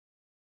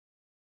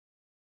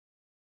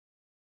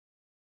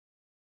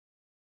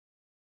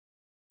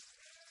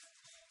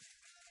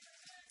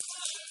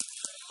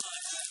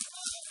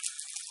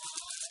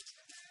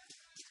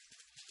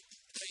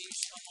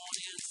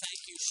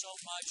so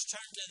much.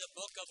 Turn to the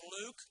book of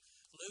Luke.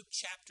 Luke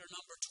chapter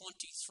number 23,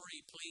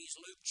 please.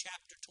 Luke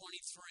chapter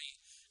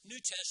 23.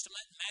 New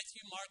Testament,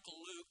 Matthew, Mark,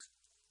 Luke.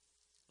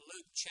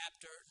 Luke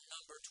chapter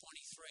number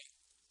 23.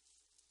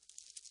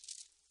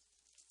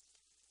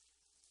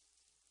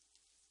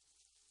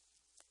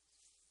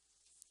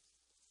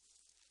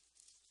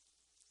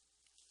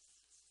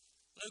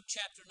 Luke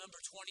chapter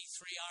number 23,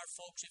 our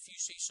folks, if you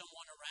see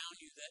someone around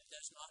you that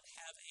does not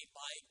have a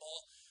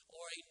Bible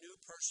or a new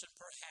person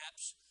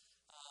perhaps,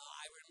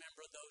 I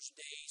remember those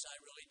days, I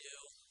really do,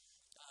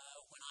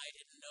 when I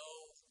didn't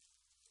know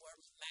where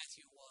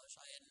Matthew was.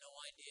 I had no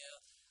idea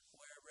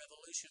where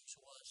Revolutions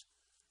was,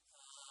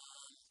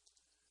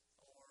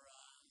 or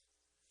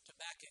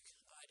Habakkuk.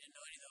 I didn't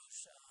know any of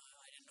those.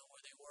 I didn't know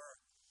where they were.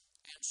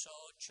 And so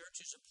church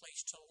is a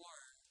place to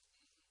learn.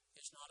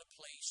 It's not a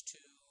place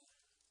to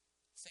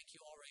think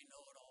you already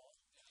know it all.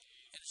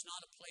 And it's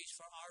not a place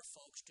for our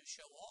folks to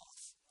show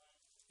off.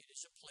 It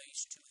is a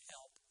place to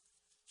help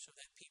so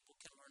that people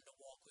can learn to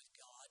walk with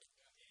God.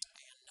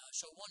 And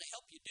so I want to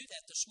help you do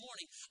that this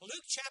morning.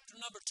 Luke chapter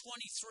number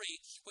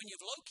 23. When you've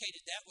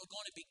located that, we're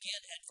going to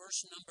begin at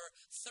verse number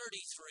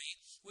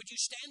 33. Would you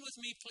stand with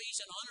me,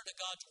 please, in honor to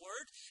God's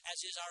word,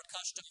 as is our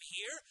custom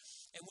here?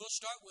 And we'll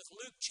start with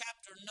Luke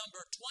chapter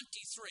number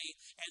 23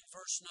 and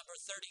verse number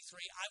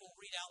 33. I will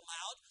read out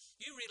loud.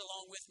 You read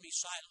along with me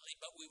silently,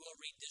 but we will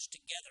read this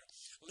together.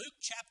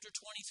 Luke chapter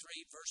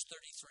 23, verse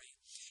 33.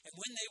 And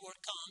when they were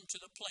come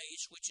to the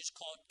place which is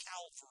called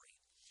Calvary,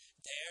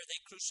 there they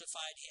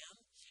crucified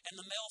him and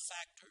the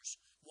malefactors,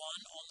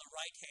 one on the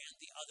right hand,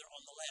 the other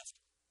on the left.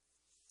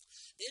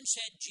 Then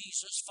said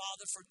Jesus,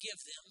 Father, forgive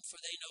them, for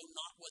they know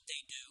not what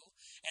they do.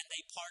 And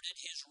they parted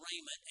his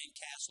raiment and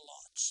cast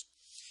lots.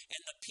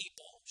 And the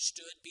people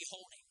stood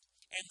beholding.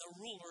 And the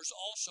rulers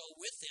also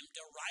with them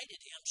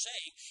derided him,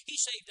 saying, He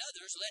saved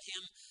others, let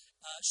him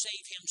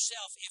save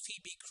himself, if he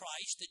be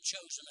Christ, the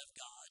chosen of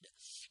God.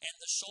 And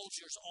the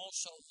soldiers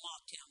also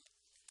mocked him,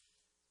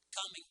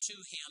 coming to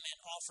him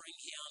and offering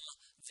him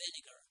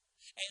vinegar,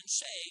 and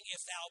saying,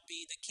 If thou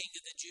be the King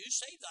of the Jews,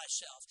 save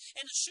thyself.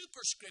 And a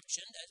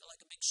superscription,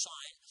 like a big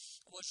sign,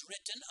 was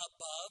written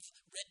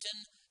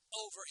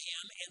over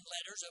him in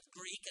letters of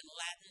Greek and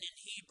Latin and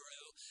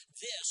Hebrew,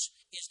 This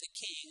is the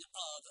King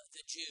of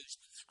the Jews.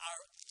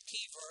 Our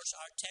key verse,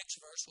 our text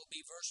verse, will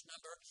be verse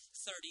number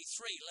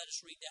 33. Let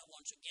us read that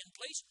once again,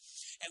 please.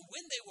 And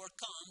when they were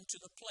come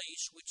to the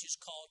place which is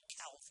called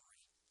Calvary,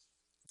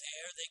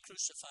 there they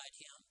crucified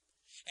him,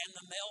 and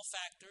the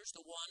malefactors,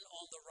 the one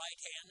on the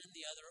right hand and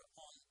the other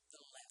on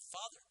the left.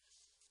 Father,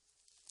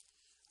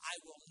 I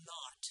will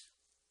not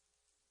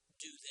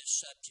do this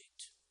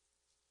subject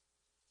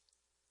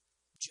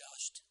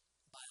just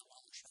by a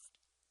long shot.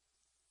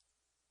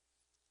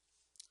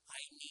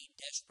 I need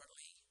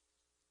desperately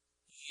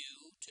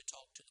you to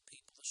talk to the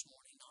people this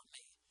morning, not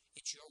me.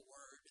 It's your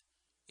word.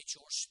 It's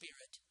your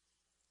spirit.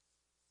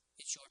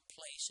 It's your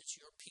place. It's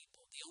your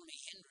people. The only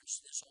hindrance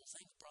to this whole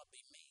thing will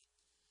probably be me.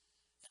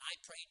 And I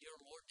pray, dear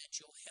Lord, that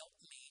you'll help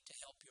me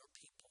to help your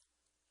people.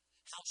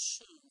 How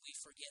soon we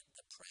forget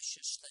the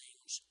precious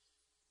things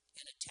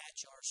and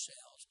attach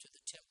ourselves to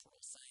the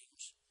temporal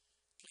things.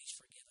 Please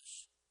forgive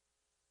us.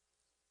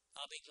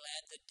 I'll be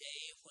glad the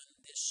day when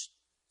this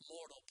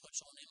mortal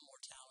puts on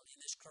immortality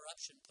and this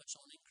corruption puts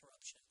on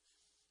incorruption.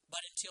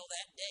 But until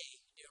that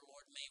day, dear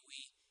Lord, may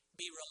we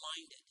be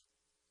reminded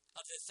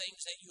of the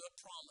things that you have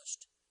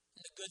promised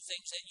and the good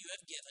things that you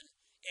have given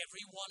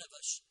every one of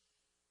us.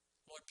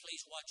 Lord,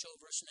 please watch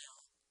over us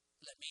now.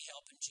 Let me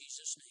help in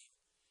Jesus' name.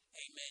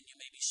 Amen. You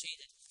may be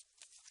seated.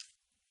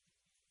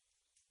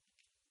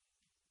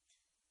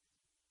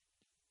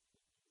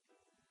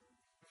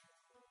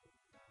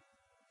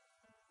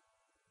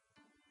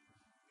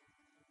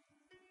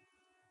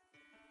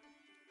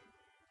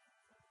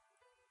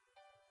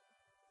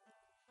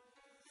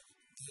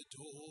 The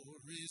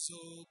door is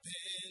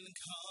open,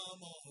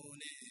 come on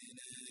in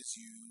as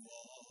you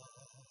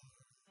are.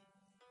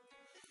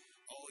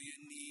 All you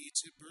need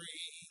to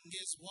bring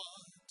is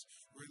what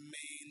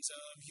remains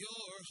of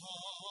your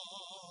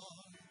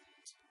heart.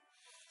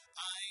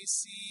 I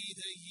see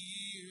the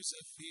years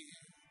of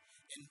fear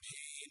and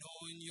pain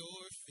on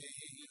your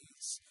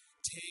face.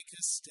 Take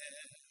a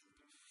step,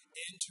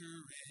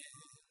 enter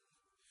in.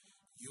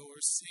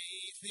 You're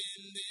safe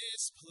in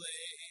this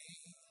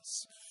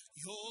place.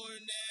 You're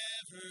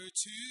never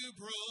too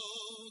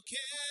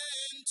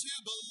broken to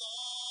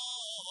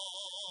belong.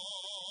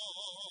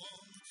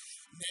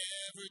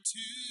 Never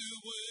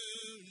too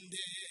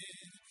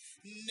wounded,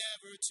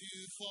 never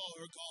too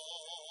far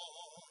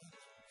gone.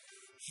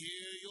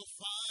 Here you'll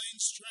find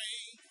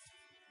strength,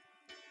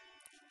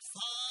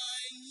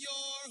 find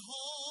your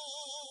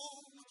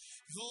home.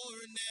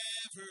 You're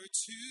never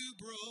too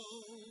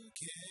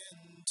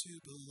broken to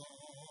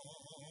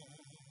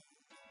belong.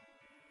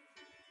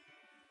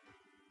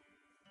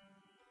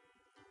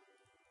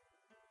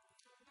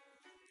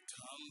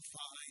 Come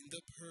find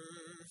the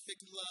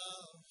perfect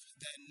love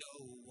that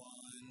no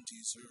one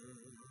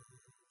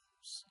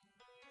deserves.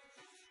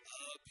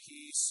 A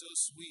peace so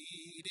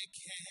sweet it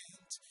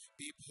can't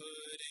be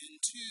put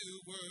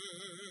into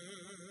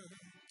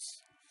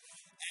words.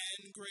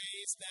 And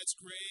grace that's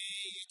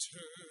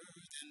greater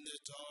than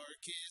the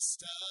darkest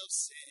of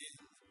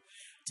sin.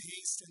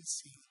 Taste and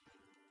see,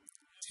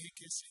 take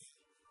his hand,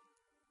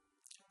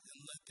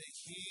 and let the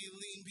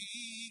healing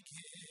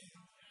begin.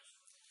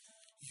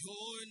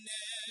 You're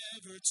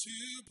never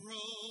too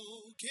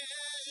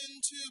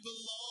broken to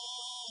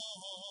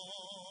belong,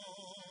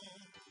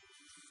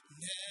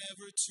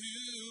 never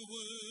too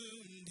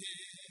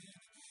wounded,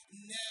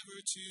 never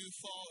too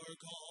far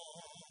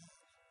gone.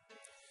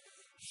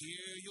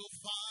 Here you'll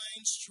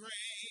find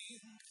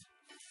strength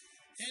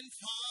and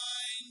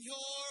find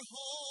your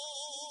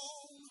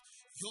home.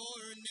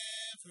 You're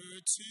never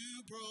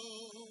too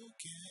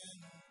broken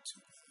to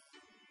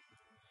belong.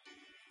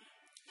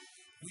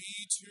 We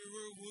too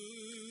were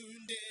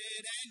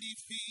wounded and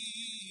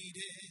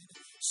defeated,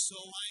 so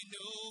I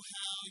know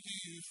how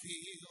you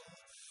feel.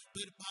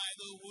 But by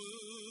the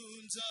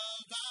wounds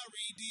of our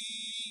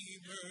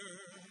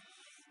Redeemer,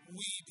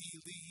 we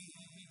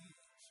believe,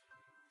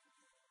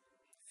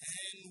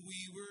 and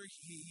we were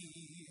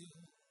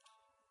healed.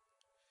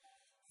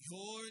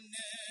 You're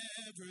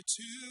never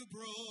too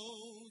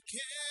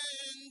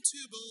broken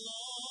to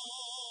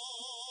belong,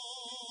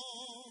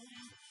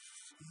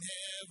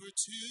 never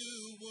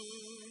too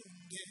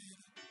wounded,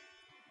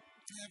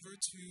 never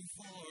too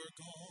far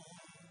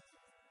gone.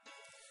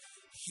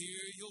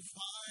 Here you'll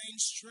find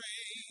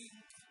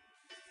strength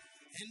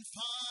and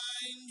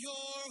find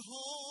your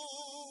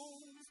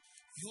home.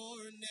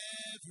 You're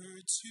never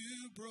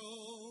too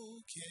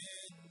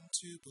broken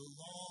to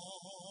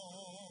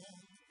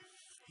belong.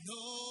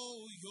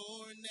 No,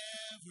 you're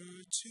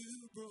never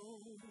too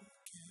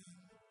broken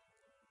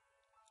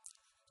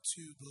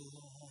to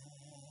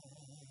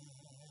belong.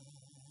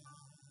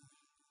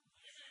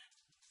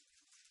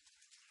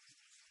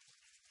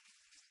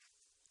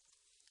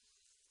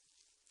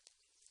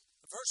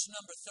 Verse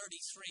number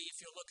 33, if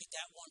you'll look at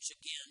that once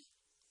again.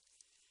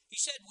 He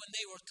said, when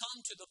they were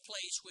come to the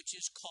place which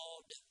is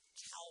called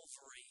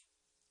Calvary.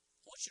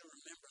 I want you to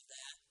remember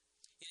that.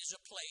 It is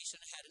a place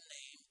and it had a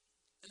name,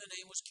 and the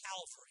name was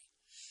Calvary.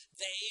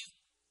 They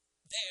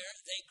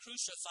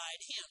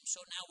crucified him.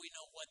 So now we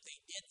know what they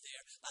did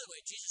there. By the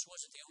way, Jesus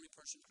wasn't the only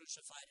person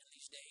crucified in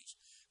these days.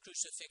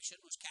 Crucifixion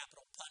was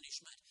capital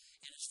punishment,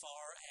 and as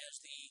far as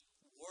the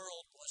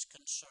world was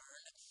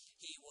concerned,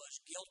 he was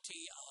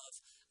guilty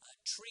of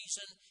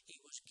treason, he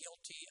was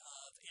guilty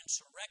of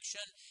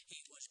insurrection,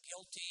 he was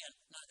guilty, and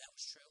none of that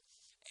was true,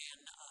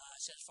 and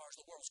as far as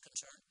the world's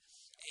concerned.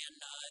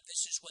 And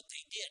this is what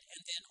they did.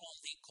 And then on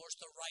the, of course,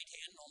 the right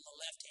hand and on the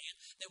left hand,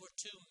 there were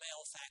two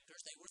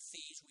malefactors. They were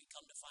thieves, we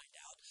come to find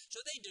out.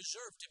 So they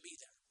deserved to be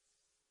there.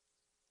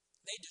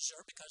 They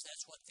deserved because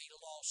that's what the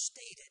law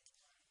stated.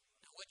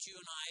 Now, what you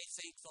and I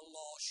think the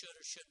law should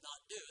or should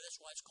not do,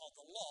 that's why it's called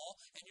the law,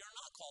 and you're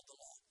not called the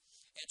law.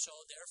 And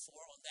so,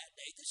 therefore, on that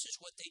day, this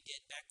is what they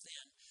did back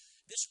then.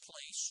 This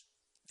place,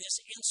 this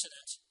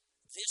incident,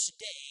 this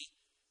day,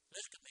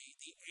 look at me,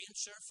 the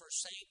answer for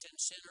saint and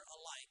sinner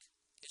alike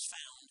is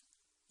found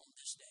on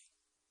this day.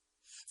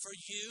 For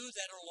you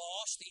that are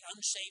lost, the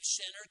unsaved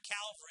sinner,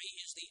 Calvary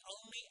is the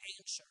only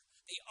answer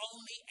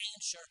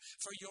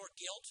for your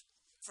guilt,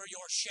 for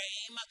your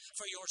shame,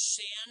 for your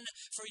sin,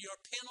 for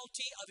your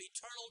penalty of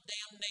eternal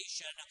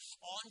damnation.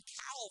 On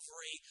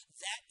Calvary,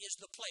 that is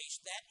the place,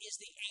 that is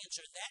the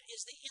answer, that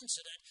is the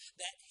incident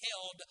that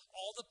held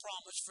all the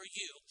promise for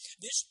you.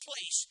 This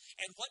place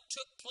and what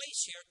took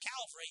place here,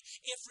 Calvary,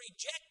 if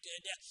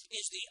rejected,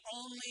 is the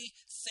only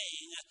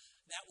thing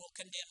that will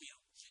condemn you.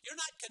 You're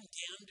not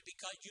condemned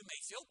because you may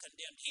feel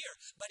condemned here,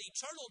 but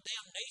eternal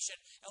damnation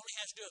only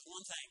has to do with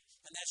one thing,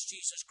 and that's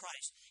Jesus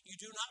Christ. You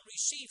do not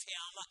receive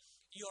him,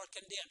 you are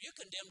condemned. You're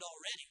condemned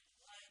already.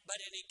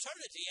 But in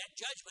eternity, at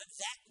judgment,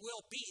 that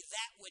will be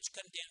that which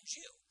condemns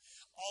you.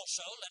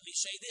 Also, let me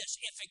say this,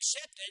 if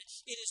accepted,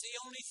 it is the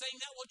only thing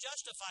that will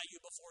justify you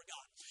before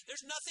God.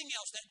 There's nothing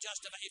else that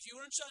justifies. If you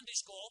were in Sunday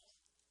school,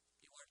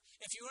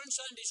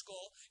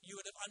 you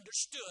would have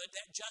understood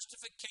that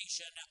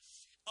justification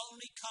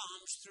only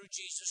comes through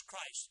Jesus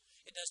Christ.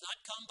 It does not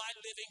come by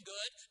living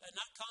good, does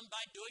not come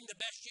by doing the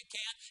best you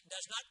can,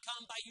 does not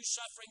come by you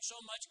suffering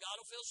so much God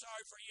will feel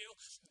sorry for you.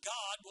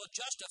 God will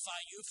justify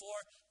you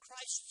for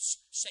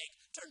Christ's sake.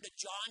 Turn to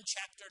John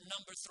chapter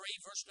number 3,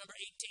 verse number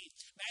 18.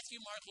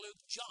 Matthew, Mark, Luke,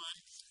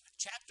 John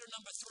chapter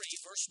number 3,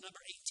 verse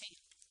number 18.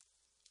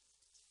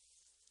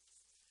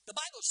 The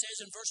Bible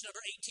says in verse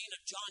number 18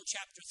 of John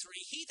chapter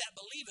 3, he that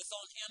believeth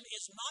on him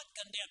is not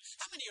condemned.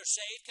 How many are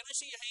saved? Can I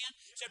see your hand?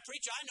 Say,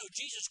 preacher, I know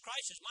Jesus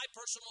Christ is my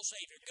personal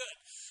Savior. Good.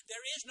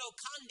 There is no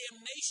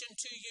condemnation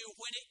to you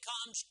when it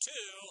comes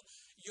to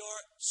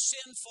your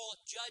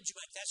sinful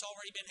judgment. That's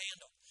already been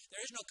handled.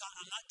 There is no,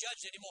 I'm not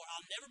judged anymore.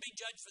 I'll never be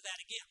judged for that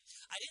again.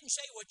 I didn't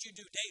say what you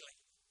do daily.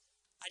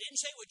 I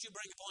didn't say what you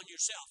bring upon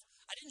yourself.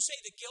 I didn't say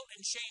the guilt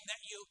and shame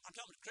that you, I'm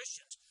talking to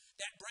Christians,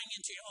 that bring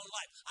into your own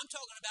life. I'm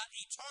talking about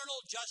eternal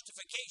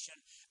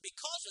justification.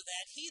 Because of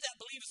that, he that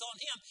believeth on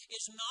him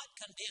is not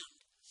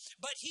condemned.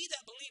 But he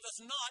that believeth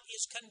not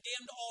is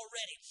condemned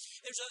already.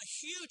 There's a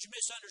huge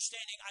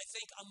misunderstanding, I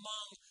think,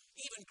 among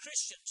even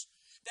Christians,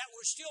 that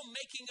we're still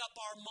making up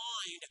our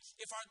mind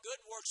if our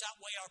good works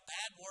outweigh our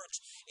bad works.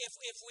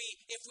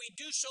 If we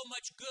do so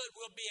much good,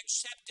 we'll be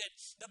accepted.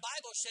 The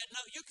Bible said,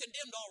 no, you're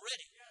condemned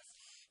already.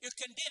 You're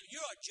condemned.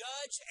 You're a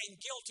judge and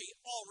guilty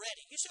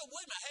already. You say,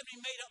 wait a minute, I haven't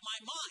even made up my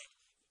mind.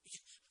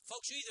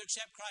 Folks, you either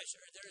accept Christ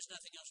or there is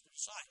nothing else to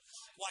decide.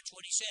 Watch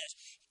what he says.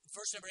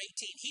 Verse number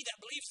 18, he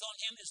that believeth on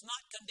him is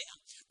not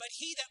condemned, but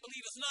he that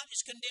believeth not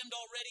is condemned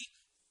already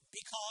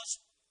because,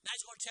 now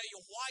he's going to tell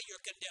you why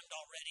you're condemned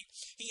already.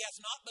 He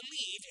hath not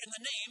believed in the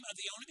name of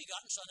the only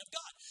begotten Son of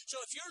God. So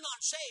if you're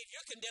not saved,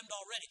 you're condemned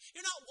already.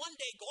 You're not one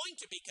day going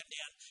to be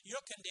condemned.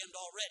 You're condemned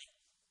already.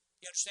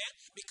 You understand?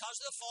 Because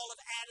of the fall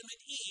of Adam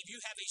and Eve, you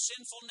have a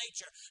sinful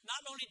nature.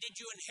 Not only did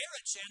you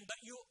inherit sin,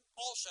 but you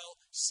also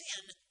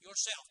sin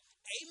yourself.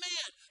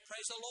 Amen.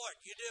 Praise the Lord.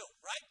 You do,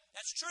 right?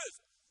 That's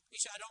truth. You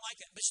say, I don't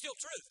like that, but still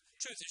truth.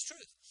 Truth is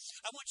truth.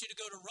 I want you to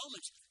go to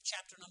Romans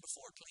chapter number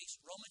 4, please.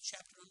 Romans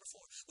chapter number 4.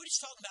 We're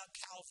just talking about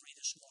Calvary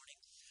this morning.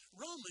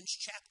 Romans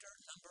chapter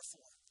number 4.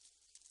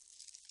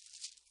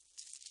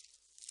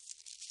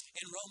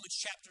 In Romans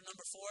chapter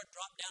number 4,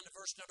 drop down to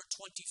verse number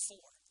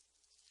 24.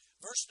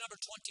 Verse number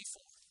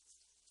 24.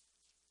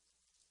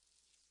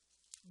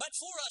 But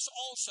for us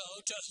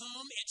also, to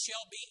whom it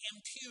shall be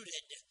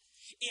imputed,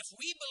 if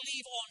we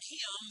believe on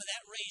him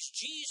that raised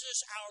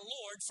Jesus our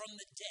Lord from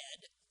the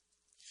dead,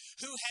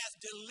 who was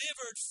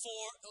delivered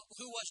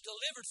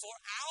for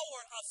our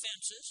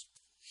offenses,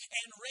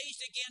 and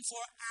raised again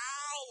for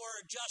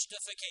our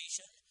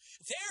justification.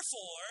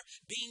 Therefore,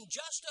 being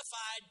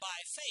justified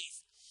by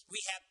faith,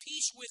 we have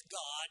peace with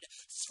God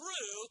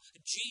through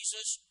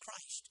Jesus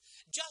Christ.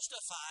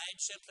 Justified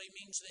simply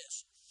means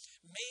this: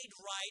 made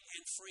right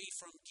and free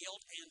from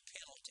guilt and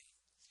penalty.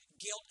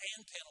 Guilt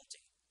and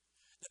penalty.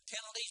 The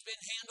penalty's been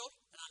handled,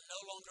 and I'm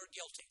no longer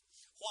guilty.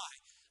 Why?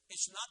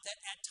 It's not that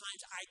at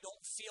times I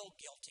don't feel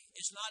guilty.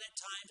 It's not at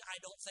times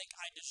I don't think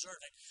I deserve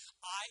it.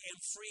 I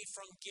am free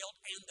from guilt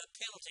and the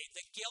penalty.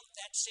 The guilt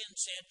that sin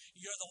said,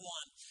 you're the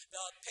one.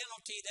 The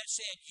penalty that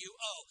said you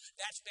owe,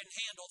 that's been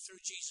handled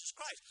through Jesus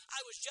Christ. I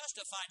was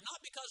justified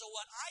not because of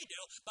what I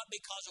do, but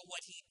because of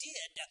what he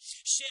did.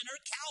 Sinner,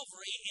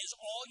 Calvary is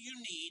all you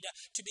need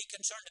to be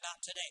concerned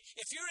about today.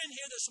 If you're in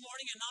here this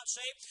morning and not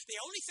saved, the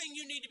only thing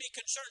you need to be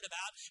concerned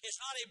about is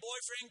not a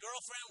boyfriend,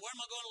 girlfriend, where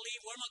am I going to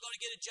leave, where am I going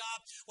to get a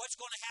job, what's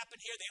going to happen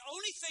here. The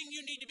only thing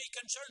you need to be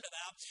concerned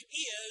about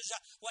is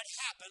what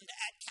happened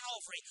at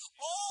Calvary.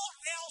 All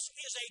else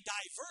is a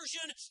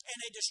diversion and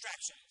a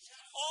distraction.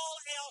 All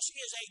else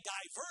is a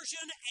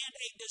diversion and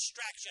a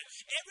distraction.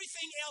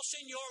 Everything else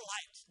in your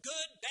life,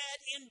 good, bad,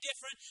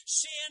 indifferent,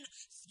 sin,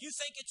 you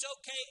think it's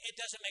okay, it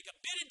doesn't make a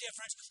bit of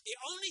difference. The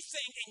only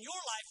thing in your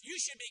life you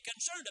should be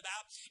concerned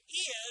about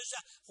is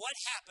what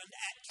happened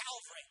at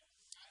Calvary.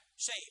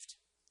 Saved.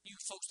 You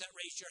folks that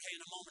raised your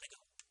hand a moment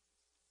ago.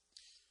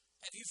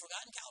 Have you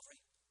forgotten Calvary?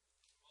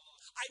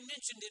 I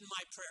mentioned in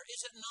my prayer,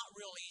 is it not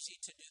real easy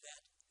to do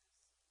that?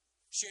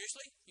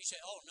 Seriously? You say,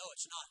 oh, no,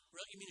 it's not.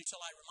 Really? You mean until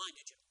I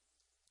reminded you?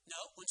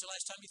 No? When's the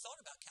last time you thought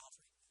about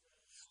Calvary?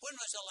 When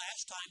was the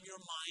last time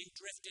your mind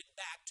drifted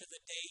back to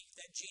the day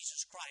that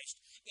Jesus Christ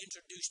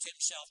introduced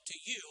himself to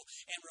you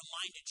and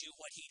reminded you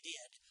what he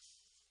did?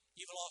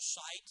 You've lost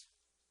sight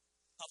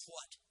of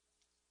what?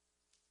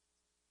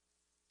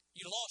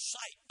 You lost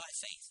sight by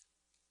faith.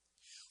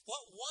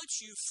 What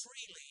once you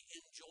freely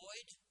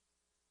enjoyed,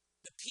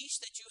 the peace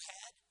that you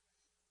had,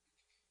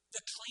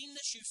 the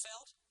cleanness you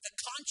felt, the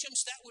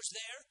conscience that was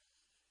there,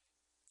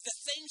 the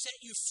things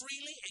that you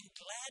freely and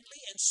gladly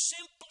and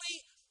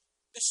simply,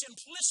 the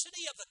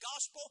simplicity of the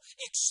gospel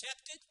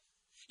accepted,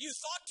 you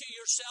thought to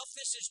yourself,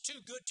 this is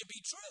too good to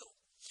be true.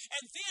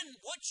 And then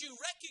once you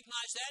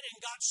recognized that and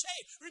got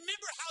saved,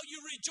 remember how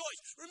you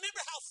rejoiced.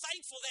 Remember how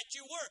thankful that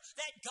you were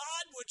that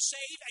God would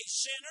save a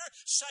sinner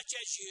such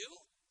as you.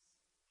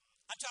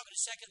 I'm talking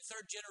to second,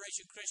 third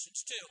generation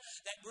Christians too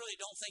that really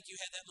don't think you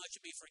have that much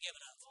to be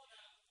forgiven of.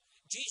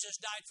 Jesus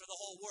died for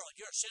the whole world.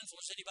 You're as sinful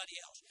as anybody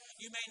else.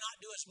 You may not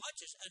do as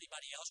much as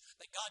anybody else,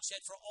 but God said,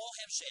 for all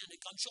have sinned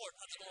and come short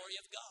of the glory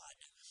of God.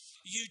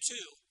 You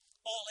too,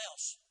 all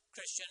else,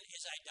 Christian,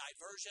 is a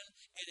diversion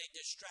and a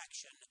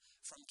distraction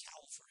from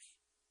Calvary.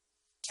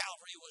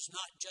 Calvary was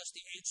not just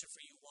the answer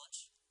for you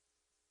once.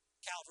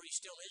 Calvary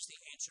still is the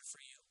answer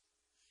for you.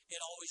 It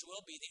always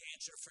will be the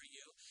answer for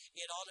you.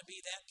 It ought to be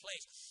that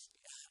place.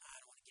 I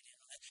don't want to get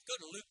into that. Go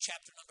to Luke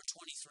chapter number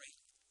 23.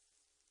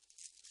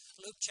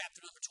 Luke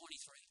chapter number 23.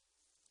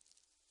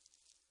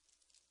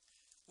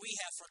 We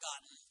have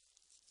forgotten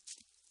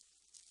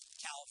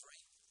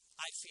Calvary,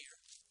 I fear.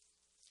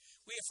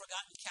 We have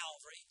forgotten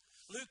Calvary.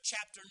 Luke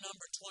chapter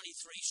number 23,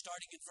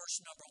 starting in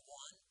verse number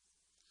 1.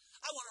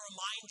 I want to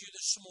remind you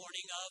this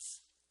morning of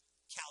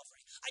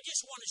Calvary. I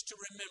just want us to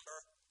remember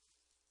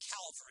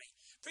Calvary.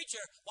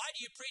 Preacher, why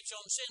do you preach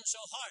on sin so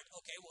hard?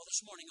 Okay, well,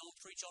 this morning I'm going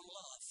to preach on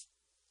love.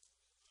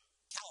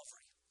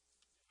 Calvary.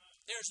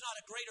 There's not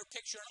a greater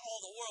picture in all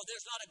the world.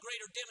 There's not a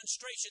greater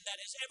demonstration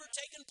that has ever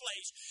taken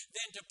place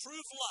than to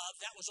prove love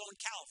that was on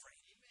Calvary.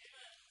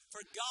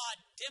 For God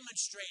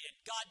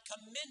demonstrated, God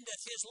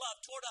commendeth his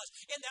love toward us,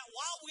 in that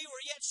while we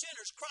were yet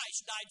sinners,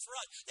 Christ died for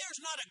us. There's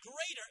not a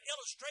greater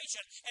illustration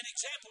and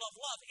example of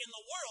love in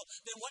the world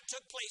than what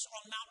took place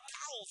on Mount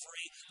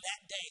Calvary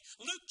that day.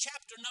 Luke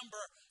chapter number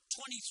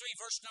 23,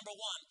 verse number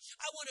 1.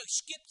 I want to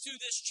skip through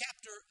this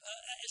chapter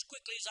as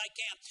quickly as I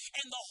can.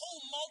 And the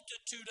whole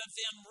multitude of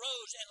them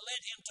rose and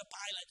led him to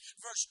Pilate.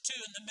 Verse 2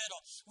 in the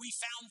middle. We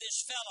found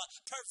this fella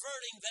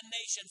perverting the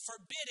nation,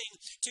 forbidding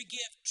to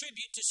give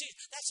tribute to Caesar.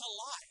 That's a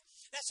lie.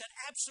 That's an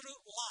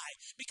absolute lie,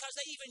 because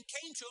they even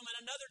came to him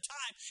at another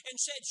time and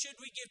said, should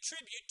we give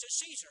tribute to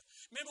Caesar?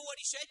 Remember what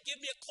he said? Give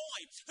me a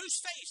coin. Whose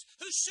face,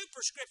 whose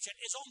superscription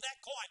is on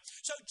that coin?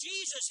 So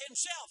Jesus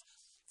himself,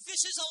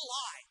 this is a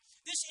lie.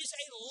 This is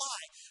a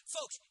lie.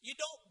 Folks, you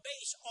don't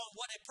base on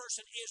what a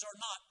person is or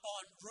not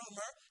on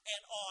rumor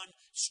and on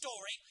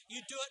story.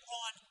 You do it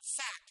on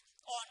fact,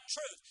 on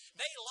truth.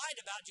 They lied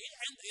about Jesus,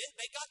 and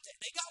they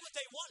got what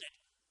they wanted.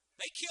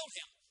 They killed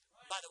him.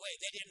 By the way,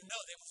 they didn't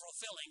know they were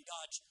fulfilling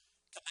God's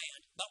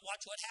command. But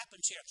watch what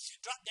happens here.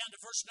 Drop down to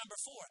verse number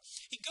 4.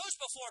 He goes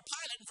before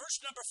Pilate in verse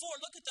number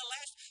 4. Look at the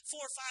last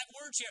 4 or 5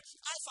 words here.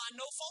 I find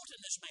no fault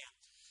in this man.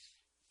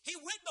 He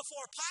went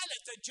before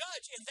Pilate, the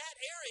judge in that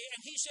area,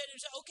 and he said,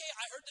 okay,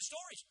 I heard the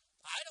stories.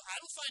 I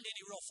don't find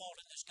any real fault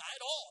in this guy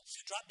at all.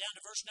 Drop down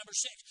to verse number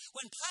 6.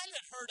 When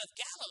Pilate heard of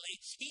Galilee,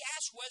 he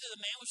asked whether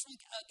the man was from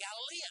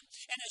Galilean.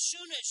 And as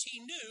soon as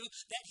he knew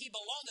that he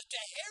belonged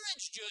to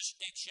Herod's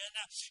jurisdiction,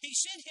 he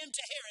sent him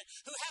to Herod,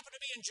 who happened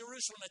to be in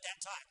Jerusalem at that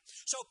time.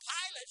 So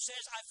Pilate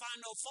says, I find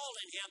no fault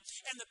in him.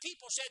 And the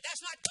people said,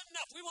 that's not good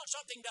enough. We want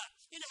something done.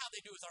 You know how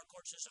they do with our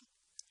court system.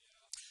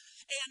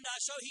 And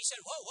so he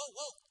said,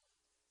 whoa.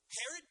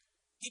 Herod?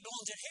 He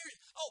belongs to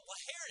Herod. Oh, well,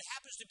 Herod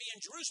happens to be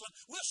in Jerusalem.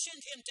 We'll send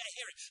him to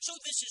Herod. So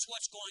this is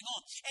what's going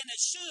on. And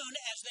as soon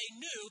as they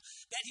knew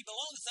that he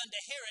belongeth unto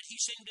Herod,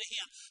 he sent him to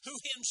him, who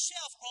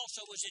himself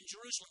also was in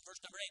Jerusalem.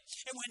 Verse number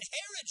 8. And when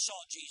Herod saw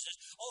Jesus,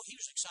 he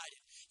was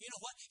excited. You know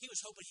what? He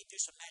was hoping he'd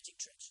do some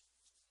magic tricks.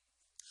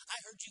 I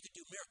heard you could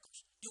do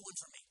miracles. Do one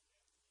for me.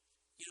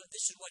 You know,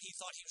 this is what he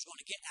thought he was going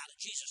to get out of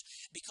Jesus,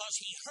 because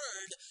he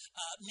heard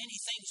many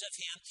things of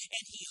him,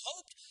 and he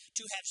hoped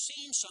to have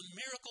seen some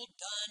miracle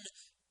done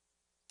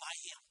by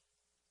him.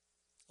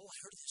 I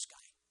heard of this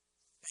guy.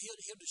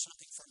 He'll do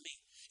something for me.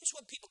 It's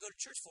what people go to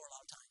church for a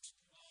lot of times.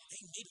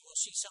 Hey, maybe we'll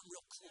see something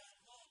real cool.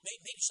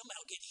 Maybe somebody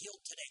will get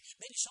healed today.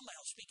 Maybe somebody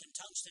will speak in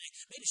tongues today.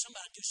 Maybe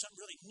somebody will do something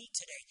really neat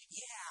today.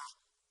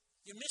 Yeah.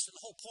 You're missing the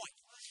whole point.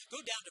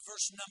 Go down to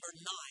verse number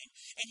 9.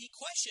 And he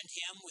questioned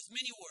him with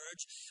many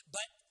words,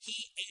 but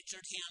he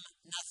answered him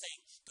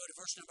nothing. Go to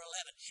verse number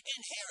 11.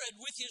 And Herod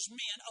with his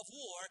men of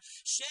war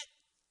set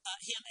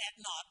him at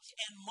naught,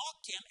 and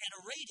mocked him, and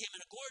arrayed him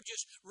in a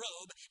gorgeous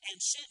robe, and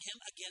sent him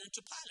again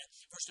unto Pilate.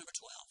 Verse number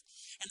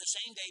 12. And the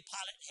same day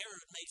Pilate and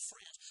Herod made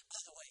friends.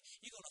 By the way,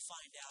 you're going to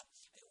find out,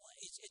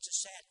 it's a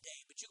sad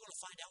day, but you're going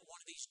to find out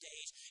one of these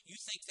days, you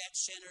think that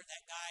sinner,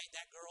 that guy,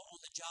 that girl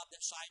on the job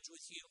that sides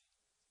with you,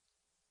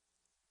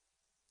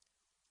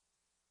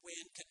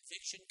 when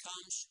conviction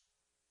comes,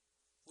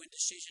 when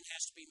decision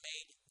has to be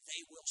made,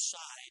 they will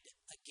side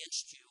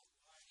against you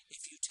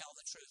if you tell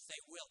the truth. They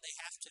will. They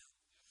have to.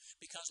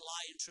 Because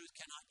lie and truth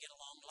cannot get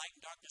along. Light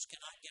and darkness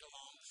cannot get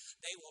along.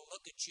 They will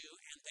look at you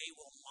and they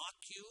will mock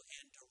you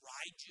and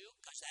deride you,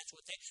 because that's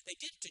what they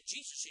did to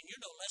Jesus, and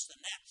you're no less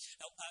than that,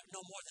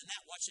 no more than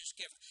that. Watch this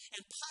gift.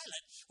 And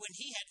Pilate, when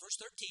he had, verse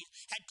 13,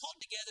 had called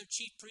together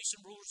chief priests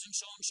and rulers and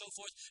so on and so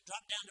forth.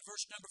 Drop down to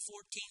verse number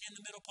 14 in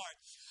the middle part.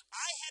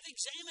 I have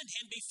examined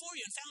him before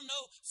you and found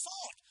no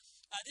fault.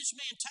 This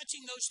man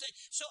touching those things.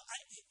 So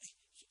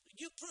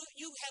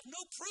you have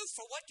no proof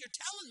for what you're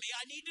telling me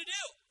I need to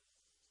do.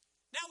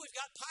 Now we've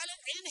got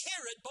Pilate and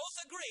Herod both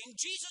agreeing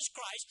Jesus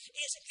Christ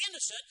is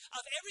innocent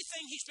of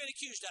everything he's been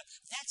accused of.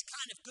 That's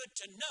kind of good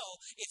to know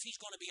if he's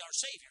going to be our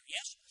Savior,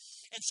 yes?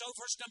 And so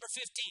verse number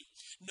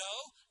 15.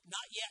 No,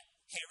 not yet,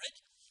 Herod,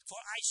 for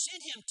I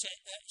sent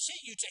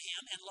you to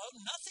him, and lo,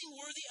 nothing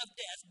worthy of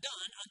death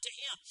done unto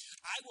him.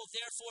 I will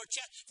therefore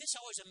check. This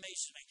always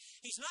amazes me.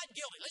 He's not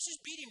guilty. Let's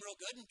just beat him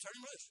real good and turn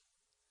him loose.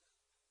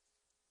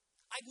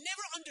 I've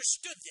never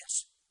understood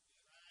this.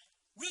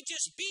 We'll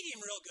just beat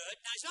him real good.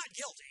 Now, he's not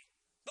guilty.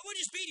 But we'll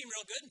just beat him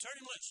real good and turn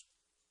him loose.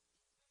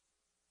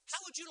 How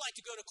would you like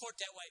to go to court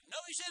that way?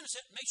 No, he's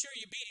innocent. Make sure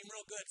you beat him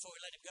real good before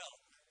we let him go.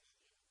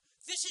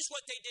 This is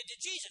what they did to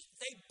Jesus.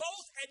 They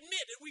both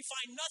admitted we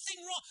find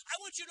nothing wrong. I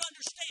want you to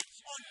understand,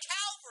 on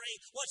Calvary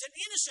was an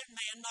innocent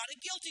man, not a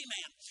guilty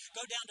man.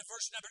 Go down to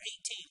verse number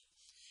 18.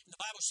 And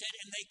the Bible said,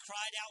 and they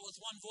cried out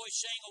with one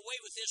voice, saying, away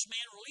with this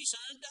man, release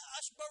unto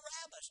us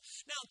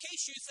Barabbas. Now, in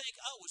case you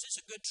think, was this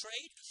a good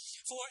trade?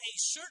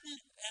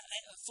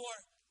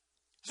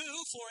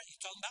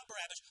 He's talking about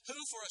Barabbas, who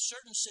for a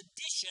certain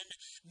sedition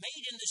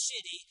made in the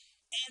city,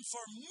 and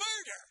for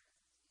murder.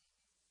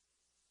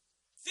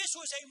 This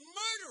was a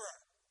murderer.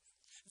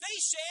 They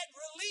said,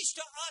 release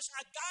to us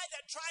a guy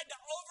that tried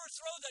to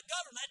overthrow the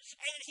government,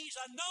 and he's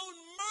a known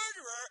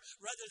murderer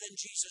rather than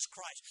Jesus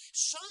Christ.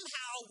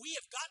 Somehow we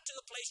have got to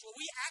the place where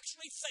we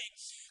actually think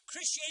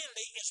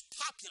Christianity is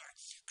popular.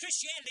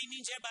 Christianity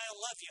means everybody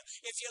will love you.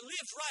 If you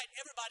live right,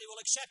 everybody will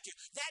accept you.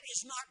 That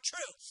is not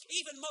true.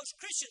 Even most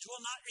Christians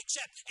will not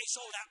accept a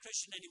sold-out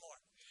Christian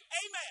anymore.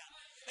 Amen.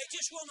 They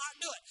just will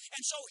not do it.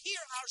 And so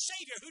here our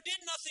Savior, who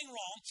did nothing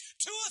wrong,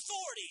 two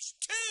authorities,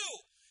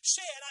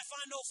 said, I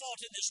find no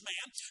fault in this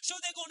man. So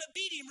they're going to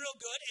beat him real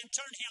good and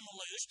turn him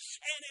loose.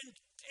 And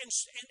in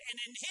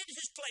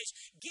his place,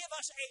 give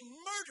us a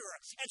murderer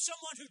and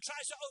someone who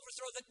tries to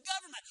overthrow the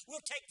government.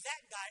 We'll take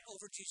that guy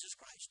over Jesus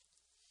Christ.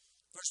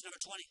 Verse number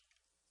 20.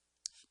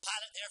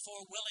 Pilate,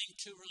 therefore, willing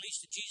to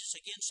release Jesus,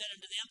 again said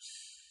unto them,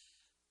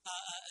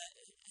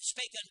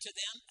 spake unto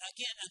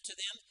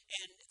them,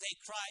 and they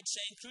cried,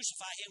 saying,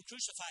 Crucify him,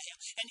 crucify him.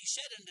 And he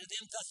said unto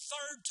them the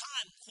third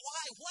time,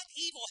 Why, what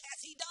evil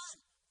hath he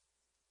done?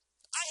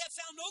 I have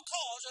found no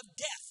cause of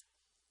death.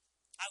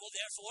 I will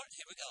therefore,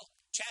 here we go,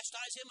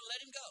 chastise him and let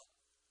him go.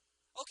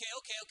 Okay.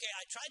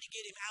 I tried to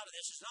get him out of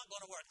this. It's not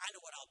going to work. I know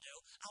what I'll do.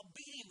 I'll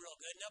beat him real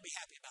good, and they'll be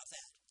happy about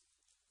that.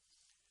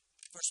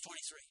 Verse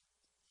 23.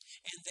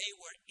 And they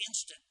were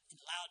instant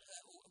and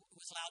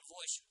with loud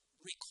voice,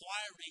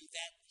 requiring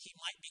that he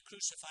might be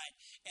crucified,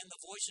 and the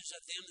voices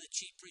of them the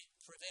chief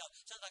prevailed.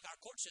 Sounds like our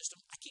court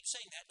system. I keep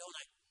saying that, don't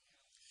I?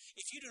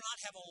 If you do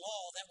not have a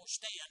law that will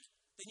stand,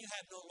 then you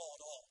have no law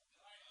at all.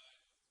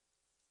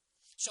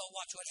 So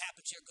watch what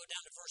happens here. Go down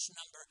to verse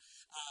number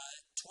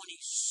 25,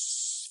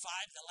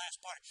 the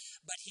last part.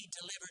 But he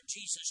delivered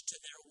Jesus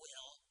to their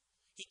will.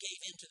 He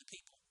gave in to the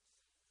people.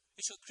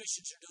 It's what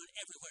Christians are doing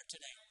everywhere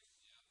today.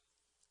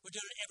 We're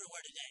doing it everywhere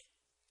today.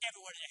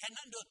 Everywhere today. Had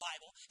nothing to do with the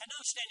Bible. Had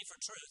nothing standing for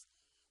truth.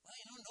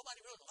 Well,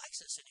 nobody really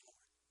likes us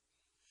anymore.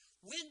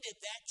 When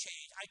did that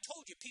change? I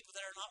told you, people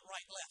that are not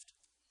right left.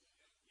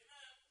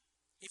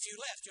 If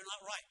you left, you're not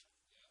right.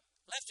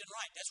 Left and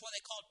right. That's why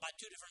they call it by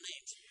two different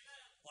names.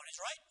 One is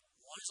right.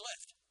 One is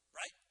left,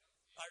 right?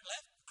 Or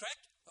left,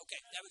 correct? Okay,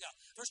 there we go.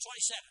 Verse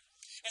 27.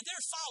 And there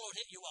followed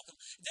him, you're welcome,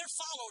 there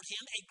followed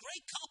him a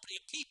great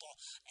company of people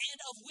and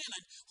of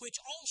women,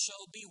 which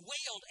also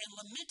bewailed and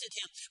lamented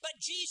him. But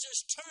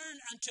Jesus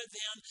turned unto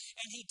them,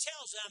 and he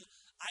tells them,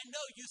 I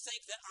know you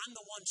think that I'm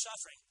the one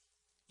suffering.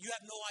 You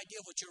have no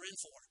idea what you're in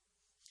for.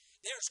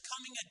 There's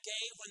coming a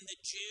day when the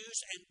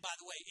Jews, and by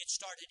the way, it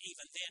started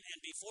even then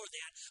and before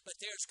then, but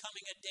there's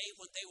coming a day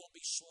when they will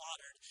be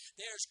slaughtered.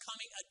 There's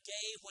coming a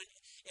day when,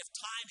 if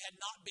time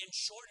had not been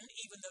shortened,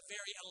 even the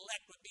very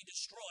elect would be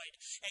destroyed.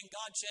 And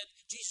God said,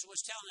 Jesus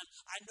was telling them,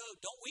 I know,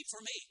 don't weep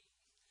for me.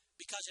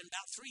 Because in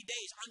about 3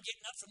 days, I'm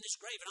getting up from this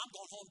grave and I'm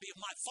going home to be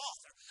with my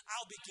Father.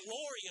 I'll be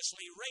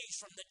gloriously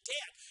raised from the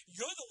dead.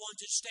 You're the ones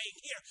that's staying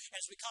here.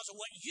 And it's because of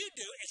what you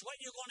do is what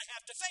you're going to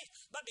have to face.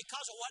 But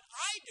because of what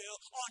I do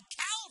on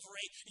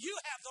Calvary, you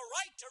have the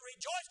right to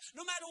rejoice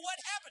no matter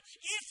what happens.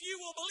 If you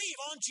will believe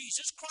on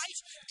Jesus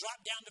Christ. Drop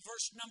down to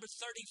verse number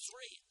 33.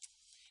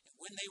 And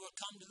when they were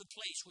come to the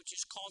place which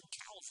is called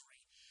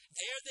Calvary,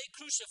 there they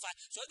crucified.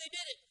 So they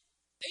did it.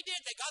 They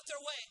did. They got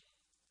their way.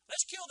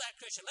 Let's kill that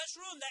Christian. Let's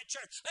ruin that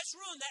church. Let's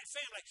ruin that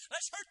family.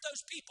 Let's hurt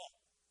those people.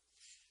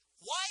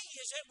 Why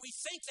is it we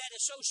think that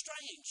is so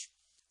strange?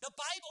 The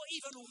Bible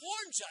even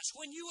warns us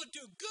when you will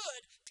do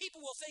good,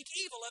 people will think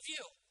evil of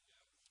you.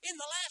 In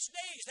the last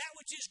days, that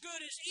which is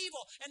good is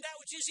evil, and that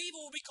which is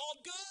evil will be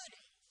called good.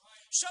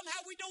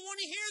 Somehow we don't want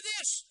to hear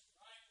this.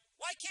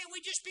 Why can't we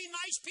just be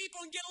nice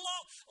people and get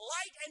along?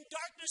 Light and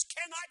darkness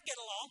cannot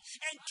get along.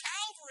 And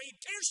Calvary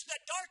pierced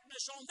the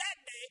darkness on that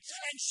day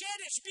and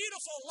shed its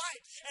beautiful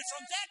light. And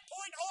from that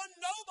point on,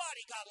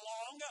 nobody got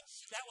along.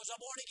 That was a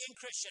born-again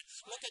Christian.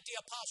 Look at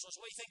the apostles.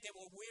 What do you think? They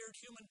were weird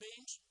human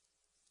beings?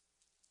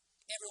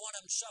 Every one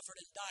of them suffered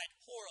and died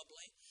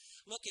horribly.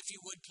 Look, if you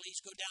would, please,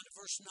 go down to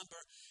verse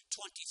number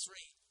 23.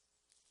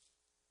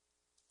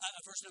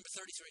 Verse number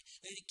 33.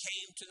 Then he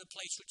came to the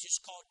place which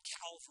is called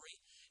Calvary,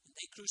 and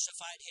they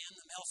crucified him,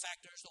 the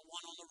malefactors, the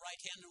one on the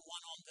right hand and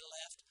one on the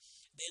left.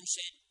 Then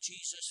said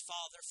Jesus,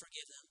 Father,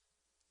 forgive them,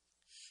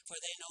 for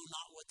they know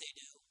not what they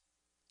do.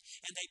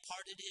 And they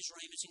parted his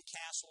raiments and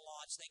cast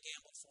lots. They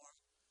gambled for him.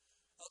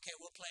 Okay,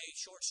 we'll play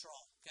short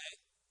straw,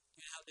 okay?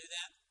 You know how to do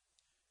that?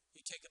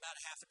 You take about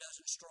a half a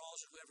dozen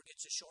straws, and whoever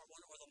gets the short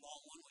one or the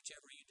long one,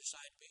 whichever you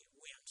decide to be,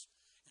 wins.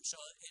 And so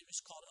it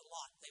was called a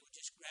lot. They would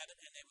just grab it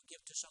and they would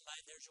give to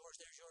somebody. There's yours,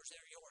 there's yours,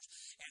 there's yours.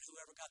 And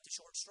whoever got the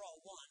short straw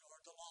won,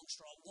 or the long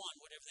straw won,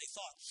 whatever they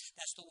thought.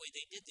 That's the way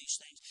they did these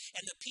things.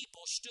 And the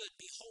people stood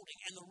beholding,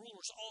 and the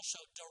rulers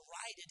also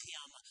derided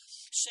him,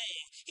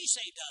 saying, He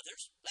saved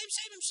others, let him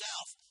save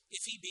himself,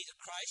 if he be the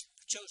Christ,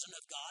 chosen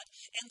of God.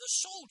 And the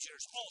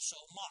soldiers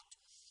also mocked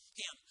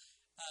him,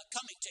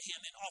 coming to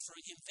him and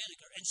offering him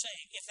vinegar, and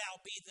saying, If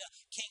thou be the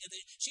king of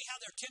the... See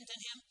how they're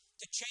tempting him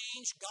to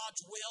change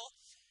God's will?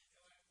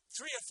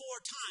 3 or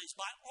 4 times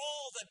by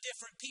all the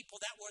different people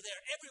that were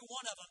there. Every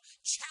one of them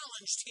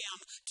challenged him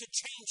to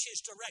change his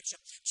direction,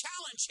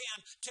 challenged him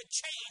to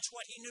change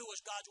what he knew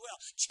was God's will,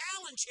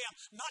 challenged him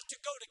not to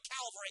go to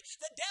Calvary.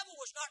 The devil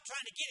was not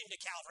trying to get him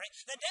to Calvary.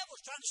 The devil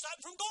was trying to stop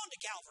him from going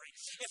to Calvary.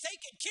 If they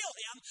could kill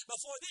him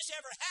before this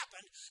ever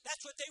happened,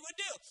 that's what they would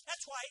do.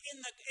 That's why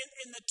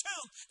in the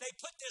tomb, they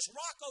put this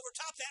rock over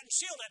top that and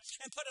sealed it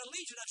and put a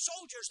legion of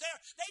soldiers there.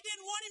 They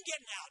didn't want him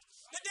getting out.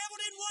 The devil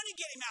didn't want to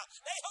get him out.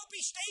 They hoped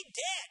he stayed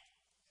dead.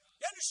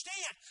 You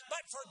understand?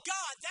 But for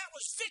God, that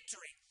was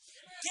victory.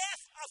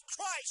 Death of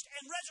Christ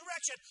and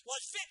resurrection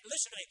was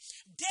listen to me.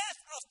 Death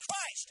of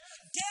Christ,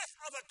 death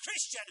of a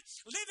Christian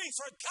living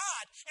for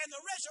God, and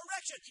the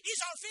resurrection is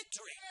our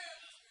victory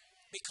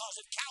because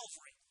of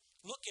Calvary.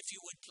 Look, if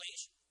you would,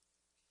 please,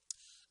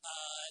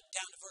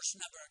 down to verse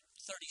number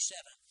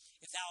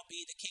 37. If thou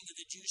be the King of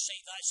the Jews,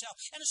 save thyself.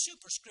 And a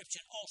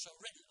superscription also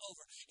written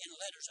over in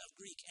letters of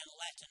Greek and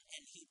Latin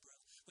and Hebrew,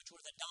 which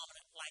were the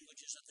dominant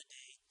languages of the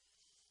day.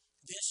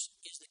 This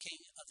is the King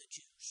of the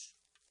Jews.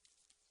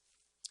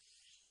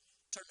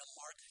 Turn to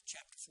Mark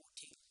chapter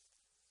 14.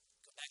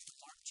 Go back to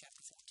Mark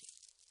chapter 14.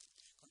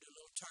 I'm going to do a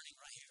little turning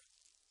right here.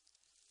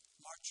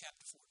 Mark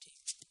chapter 14.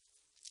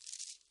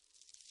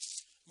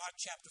 Mark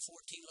chapter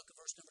 14, look at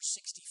verse number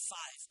 65,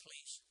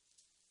 please.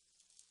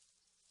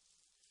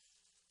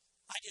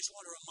 I just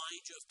want to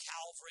remind you of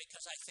Calvary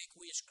because I think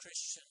we as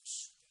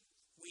Christians,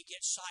 we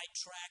get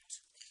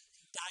sidetracked,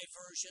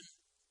 diversion,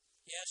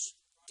 yes,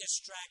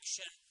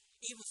 distraction.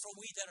 Even for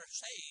we that are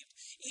saved,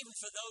 even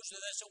for those of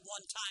us at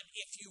one time,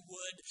 if you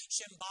would,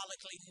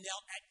 symbolically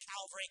knelt at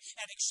Calvary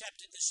and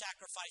accepted the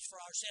sacrifice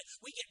for our sin,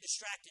 we get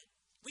distracted.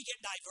 We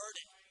get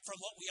diverted from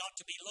what we ought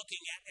to be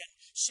looking at and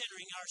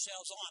centering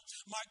ourselves on.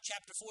 Mark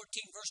chapter 14,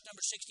 verse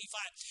number 65.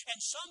 And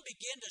some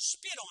began to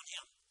spit on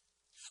him.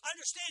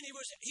 Understand,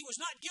 he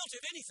was not guilty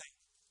of anything.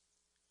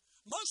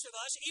 Most of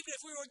us, even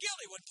if we were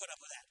guilty, wouldn't put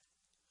up with that.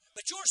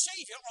 But your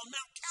Savior on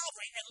Mount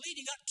Calvary and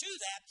leading up to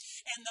that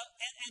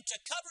and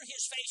to cover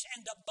his face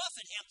and to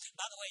buffet him.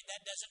 By the way,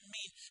 that doesn't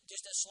mean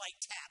just a slight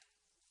tap.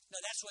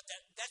 No, that's what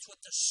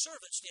the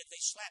servants did.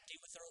 They slapped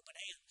him with their open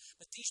hand.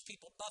 But these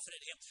people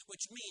buffeted him,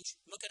 which means,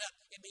 look it up,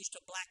 it means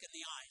to blacken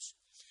the eyes.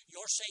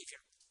 Your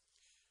Savior.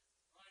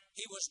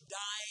 He was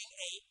dying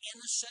an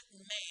innocent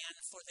man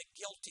for the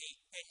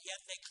guilty, and yet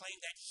they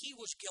claimed that he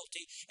was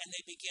guilty, and they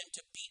began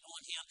to beat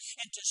on him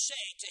and to say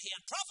to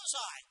him,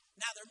 prophesy.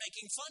 Now they're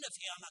making fun of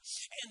him,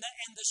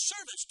 and the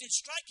servants did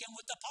strike him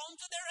with the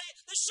palms of their hands.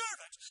 The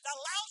servants, the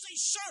lousy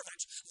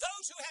servants,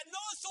 those who had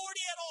no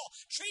authority at all,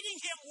 treating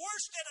him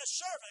worse than a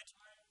servant,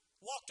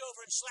 walked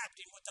over and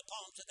slapped him with the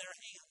palms of their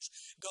hands.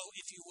 Go,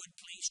 if you would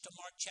please, to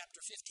Mark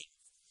chapter 15.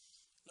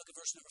 Look at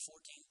verse number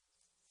 14.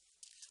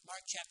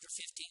 Mark chapter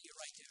 15,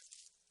 you're right there.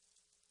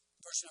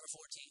 Verse number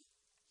 14.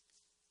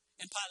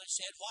 And Pilate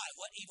said, why?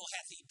 What evil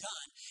hath he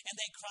done? And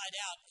they cried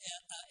out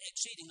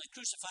exceedingly,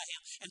 crucify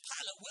him. And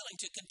Pilate, willing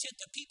to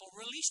content the people,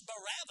 released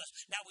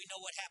Barabbas. Now we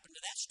know what happened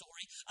to that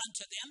story.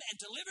 Unto them,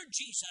 and delivered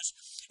Jesus.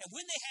 And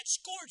when they had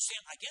scourged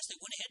him, I guess they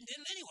went ahead and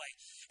did it anyway,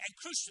 and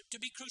to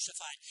be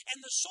crucified.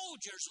 And the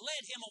soldiers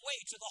led him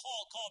away to the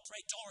hall called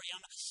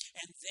Praetorium.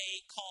 And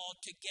they called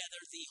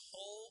together the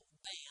whole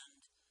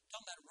band.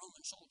 Talking about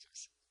Roman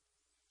soldiers.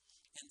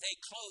 And they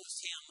clothed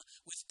him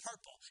with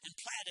purple and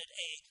platted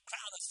a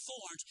crown of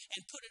thorns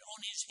and put it on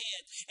his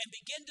head and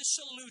began to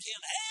salute him.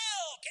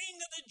 Hail, King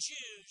of the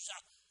Jews!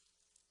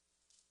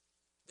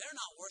 They're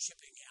not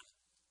worshiping him.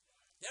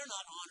 They're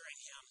not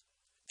honoring him.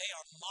 They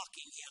are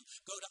mocking him.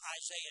 Go to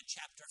Isaiah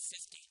chapter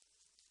 50.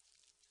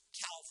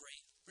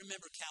 Calvary.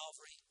 Remember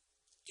Calvary?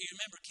 Do you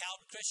remember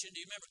Calvary? Christian,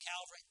 do you remember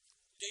Calvary?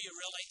 Do you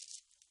really?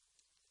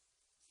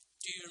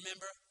 Do you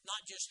remember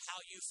not just how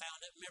you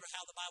found it? Remember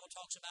how the Bible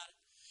talks about it?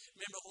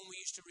 Remember when we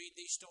used to read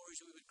these stories,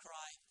 we would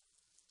cry.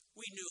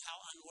 We knew how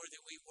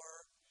unworthy we were.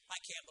 I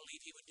can't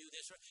believe he would do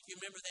this. You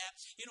remember that?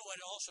 You know what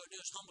it also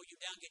does? Humble you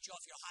down, get you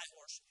off your high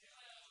horse.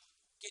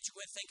 Get you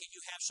with thinking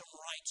you have some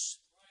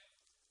rights.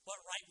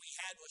 What right we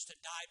had was to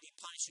die, be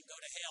punished, and go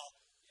to hell.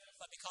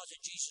 But because of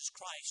Jesus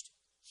Christ,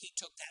 he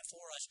took that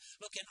for us.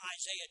 Look in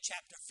Isaiah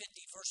chapter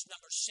 50, verse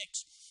number 6.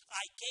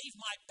 I gave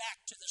my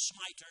back to the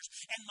smiters,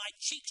 and my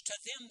cheeks to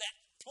them that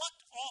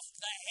plucked off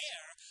the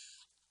hair.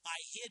 I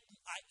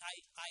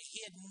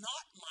hid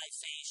not my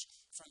face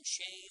from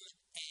shame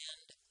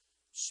and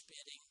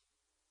spitting.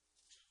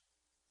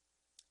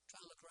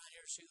 Trying to look around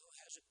here and see who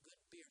has a good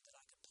beard that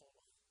I could pull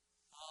on.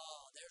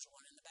 Oh, there's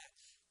one in the back.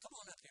 Come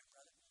on up here,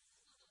 brother.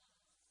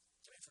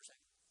 Come here for a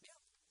second. Yeah.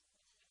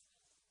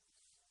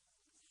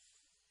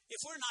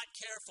 If we're not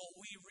careful,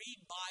 we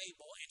read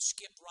Bible and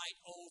skip right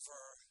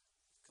over.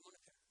 Come on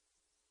up here.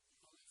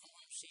 I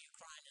want to see you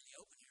crying in the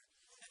open here.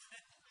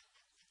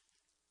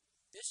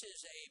 This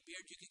is a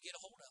beard you could get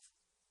a hold of.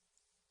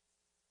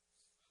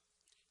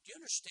 Do you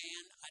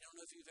understand? I don't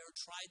know if you've ever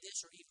tried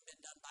this or even been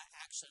done by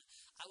accident.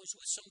 I was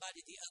with somebody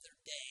the other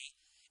day,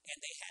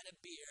 and they had a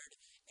beard,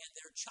 and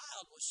their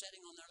child was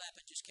sitting on their lap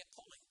and just kept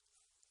pulling.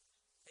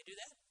 They do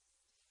that?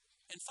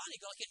 And finally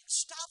go,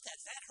 stop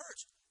that. That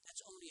hurts.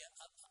 That's only a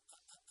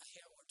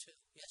hair or too.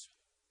 Yes.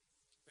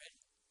 Ready?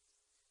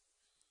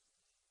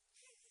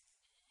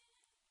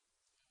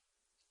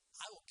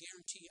 I will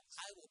guarantee you,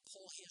 I will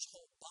pull his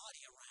whole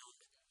body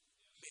around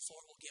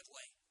before it will give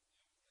way.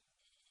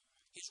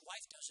 His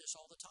wife does this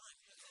all the time.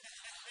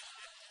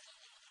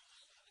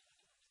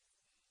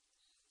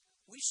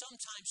 We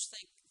sometimes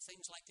think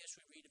things like this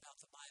we read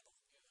about the Bible.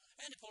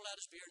 And he pulled out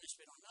his beard and he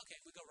spit on him. Okay,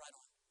 we go right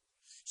on.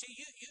 See,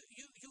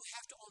 you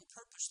have to on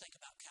purpose think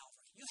about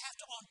Calvary. You have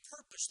to on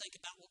purpose think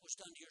about what was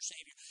done to your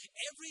Savior.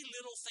 Every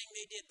little thing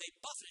they did, they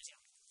buffeted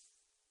him.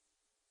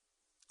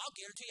 I'll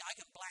guarantee you I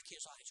can black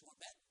his eyes. You want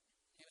to bet?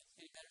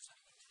 Any better?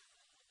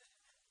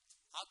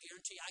 I'll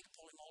guarantee you I can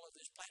pull him all over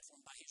this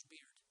platform by his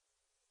beard.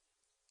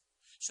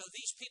 So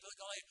these people that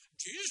go,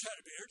 Jesus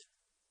had a beard.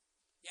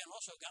 Yeah, and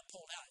also got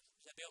pulled out.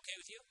 Does that be okay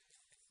with you?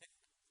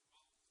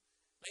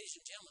 Ladies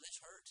and gentlemen,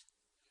 this hurt.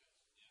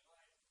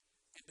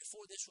 And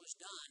before this was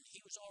done,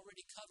 he was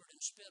already covered in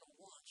spittle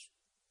once.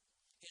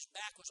 His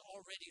back was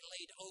already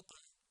laid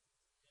open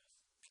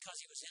because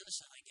he was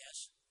innocent, I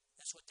guess.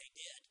 That's what they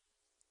did.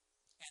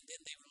 And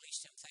then they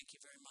released him. Thank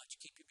you very much.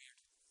 Keep your beard.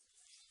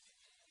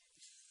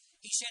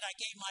 He said, I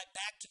gave my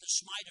back to the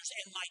smiters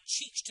and my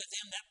cheeks to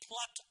them that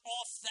plucked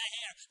off the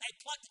hair.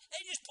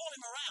 They just pulled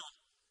him around.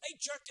 They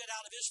jerked it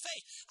out of his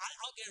face.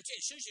 I'll guarantee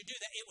you, as soon as you do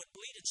that, it would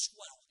bleed and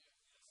swell.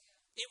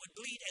 It would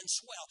bleed and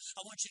swell.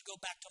 I want you to go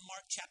back to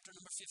Mark chapter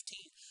number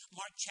 15.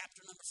 Mark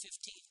chapter number 15.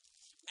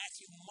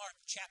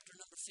 Mark chapter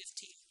number 15.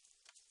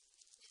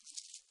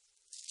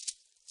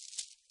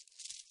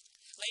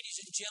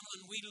 Ladies and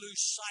gentlemen, we lose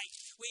sight.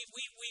 We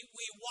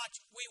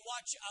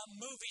watch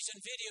movies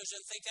and videos and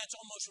think that's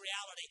almost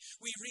reality.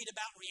 We read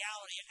about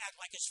reality and act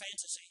like it's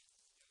fantasy.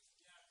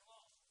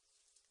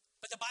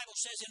 But the Bible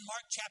says in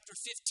Mark chapter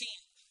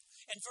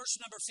 15 and verse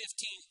number 15,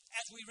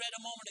 as we read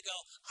a moment ago,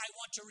 I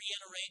want to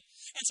reiterate.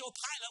 And so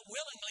Pilate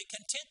willingly,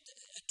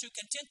 to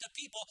content the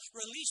people,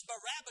 released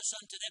Barabbas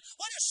unto them.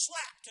 What a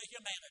slap to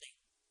humanity.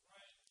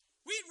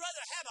 We'd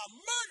rather have a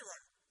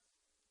murderer.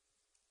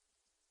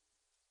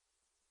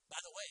 By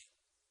the way,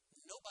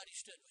 nobody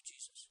stood with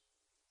Jesus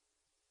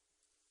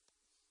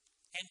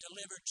and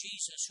delivered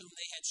Jesus, whom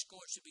they had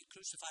scourged to be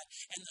crucified.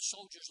 And the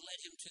soldiers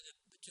led him to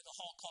the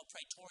hall called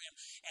Praetorium,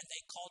 and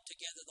they called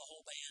together the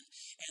whole band,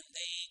 and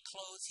they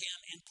clothed him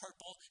in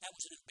purple. That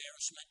was an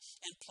embarrassment.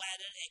 And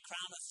platted a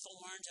crown of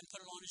thorns and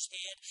put it on his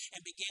head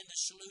and began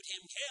to salute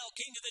him, Hail,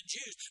 King of the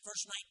Jews,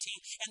 verse 19.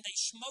 And they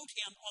smote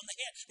him on the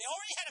head. They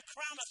already had a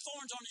crown of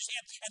thorns on his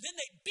head, and then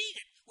they beat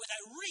it with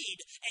a reed,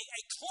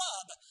 a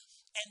club.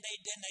 And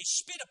then they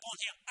spit upon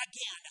him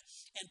again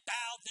and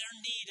bowed their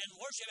knee and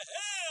worshiped.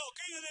 Hail,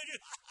 King of the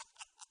Jews.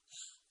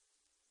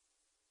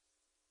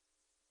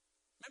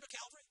 Remember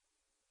Calvary?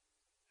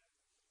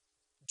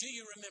 Do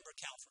you remember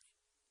Calvary?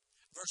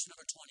 Verse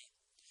number 20.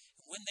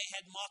 When they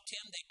had mocked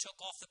him, they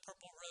took off the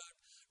purple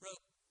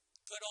robe,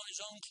 put on his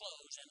own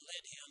clothes, and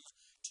led him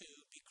to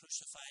be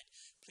crucified.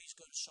 Please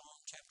go to Psalm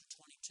chapter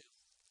 22.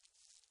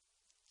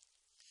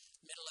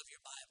 Middle of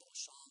your Bible,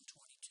 Psalm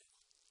 22.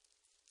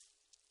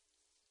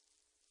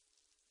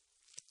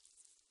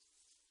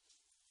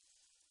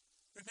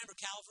 Remember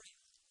Calvary?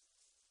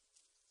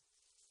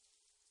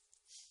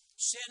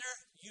 Sinner,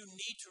 you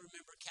need to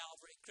remember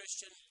Calvary.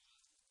 Christian,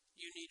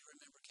 you need to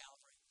remember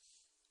Calvary.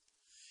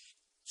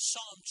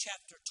 Psalm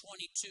chapter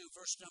 22,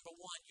 verse number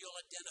 1,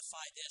 you'll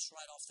identify this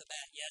right off the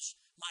bat. Yes,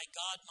 my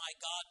God,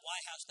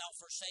 why hast thou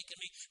forsaken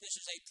me? This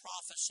is a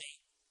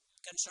prophecy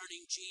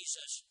concerning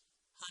Jesus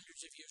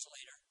hundreds of years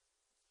later.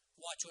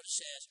 Watch what it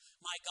says.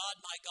 My God,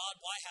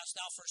 why hast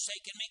thou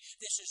forsaken me?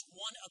 This is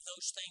one of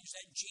those things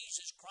that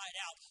Jesus cried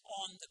out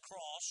on the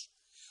cross.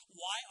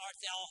 Why art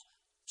thou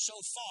so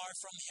far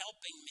from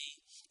helping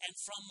me? And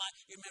from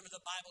you remember the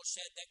Bible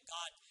said that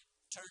God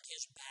turned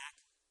his back.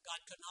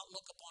 God could not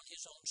look upon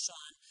his own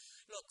son.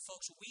 Look,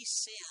 folks, we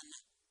sin.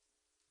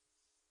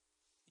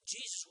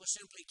 Jesus was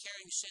simply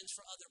carrying sins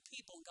for other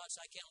people, and God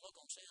said, I can't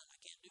look on sin. I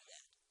can't do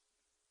that.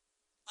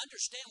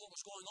 Understand what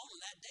was going on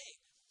in that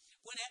day.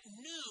 When at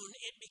noon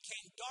it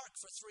became dark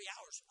for 3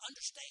 hours.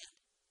 Understand,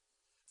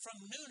 from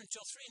noon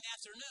until 3 in the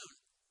afternoon,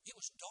 it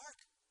was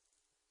dark.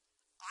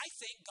 I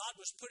think God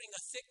was putting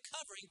a thick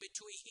covering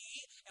between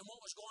he and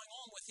what was going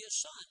on with his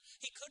son.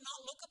 He could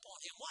not look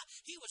upon him. Why?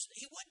 He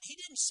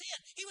didn't sin.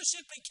 He was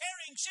simply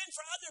carrying sin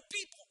for other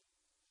people.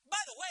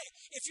 By the way,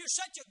 if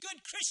you're such a good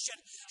Christian,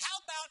 how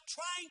about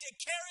trying to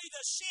carry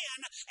the sin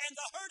and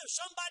the hurt of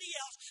somebody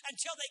else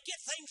until they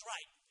get things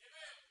right?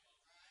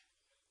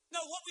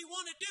 No, what we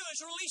want to do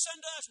is release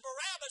unto us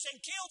Barabbas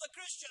and kill the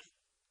Christian.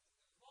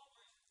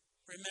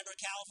 Remember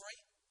Calvary?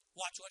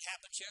 Watch what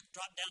happens here.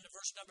 Drop down to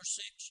verse number 6.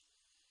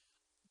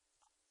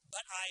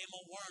 But I am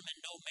a worm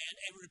and no man,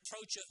 a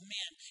reproach of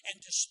men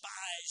and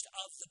despised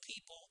of the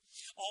people.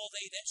 All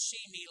they that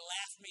see me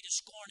laugh me to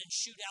scorn and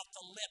shoot out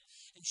the lip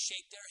and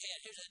shake their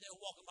head. Here's they're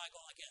walking by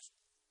going like this.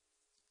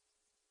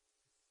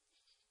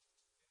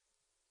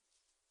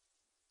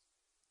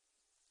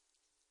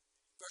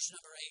 Verse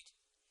number 8.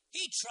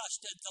 He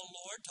trusted the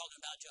Lord,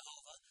 talking about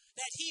Jehovah,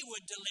 that he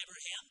would deliver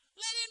him.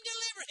 Let him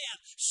deliver him,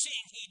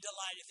 seeing he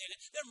delighteth in it.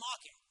 They're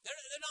mocking.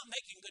 They're not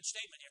making a good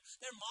statement here.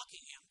 They're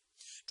mocking him.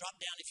 Drop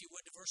down, if you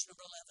would, to verse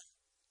number 11.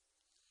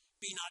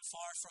 Be not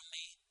far from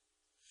me,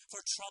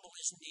 for trouble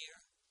is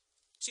near.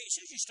 See, as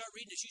soon as you start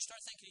reading this, you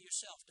start thinking of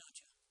yourself, don't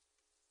you?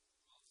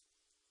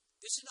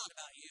 This is not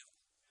about you.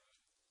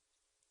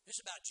 This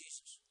is about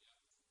Jesus.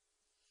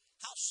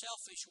 How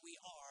selfish we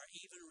are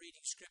even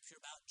reading Scripture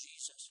about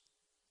Jesus.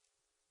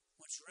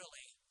 What's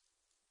really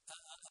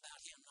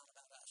about him, not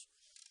about us.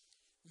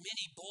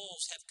 Many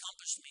bulls have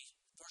compassed me.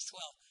 Verse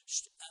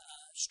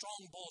 12.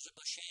 Strong bulls of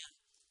Bashan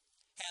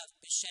have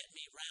beset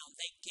me round.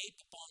 They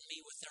gape upon me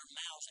with their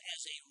mouths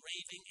as a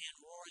raving and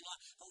roaring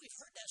lion. Oh, we've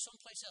heard that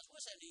someplace else.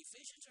 Was that in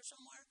Ephesians or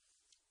somewhere?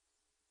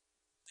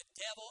 The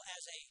devil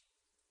as a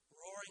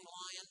roaring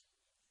lion.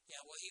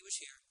 Yeah, well, he was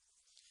here.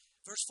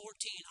 Verse 14,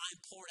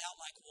 I'm poured out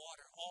like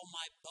water. All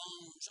my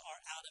bones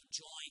are out of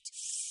joint.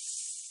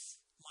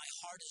 My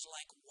heart is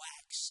like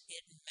wax.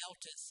 It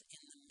melteth in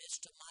the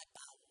midst of my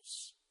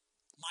bowels.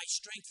 My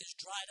strength is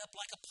dried up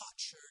like a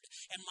potsherd,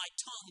 and my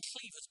tongue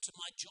cleaveth to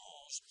my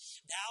jaws.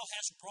 Thou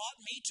hast brought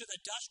me to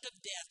the dust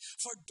of death,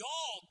 for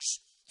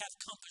dogs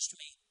have compassed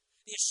me.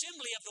 The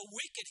assembly of the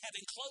wicked have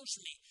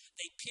enclosed me.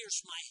 They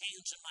pierce my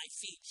hands and my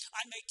feet.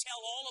 I may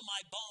tell all of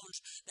my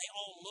bones. They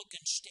all look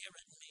and stare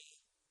at me.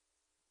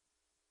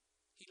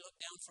 He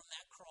looked down from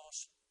that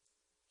cross.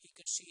 He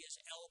could see his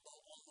elbow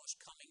almost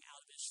coming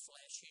out of his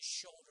flesh. His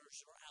shoulders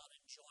were out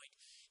of joint.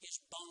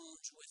 His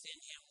bones within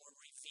him were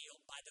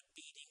revealed by the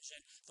beatings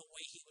and the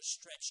way he was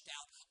stretched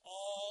out.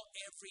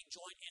 Every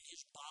joint in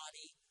his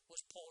body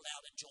was pulled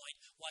out of joint.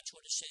 Watch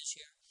what it says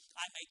here.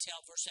 I may tell,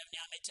 verse 70,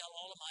 I may tell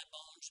all of my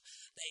bones.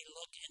 They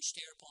look and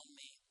stare upon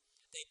me.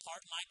 They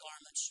part my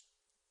garments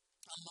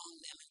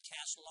among them and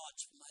cast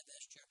lots for my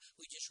vesture.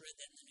 We just read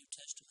that in the New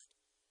Testament.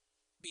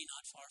 Be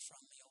not far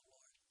from me, O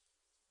Lord.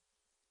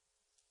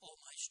 O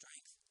my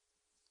strength.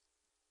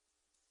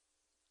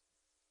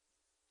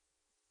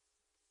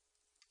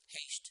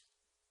 Haste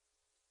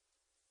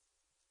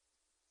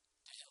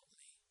to help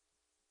me.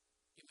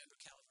 You remember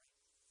Calvary?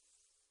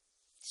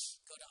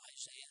 Go to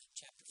Isaiah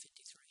chapter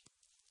 53.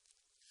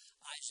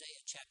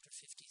 Isaiah chapter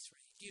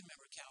 53. Do you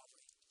remember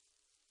Calvary?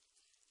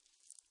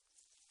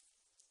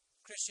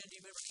 Christian, do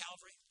you remember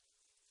Calvary?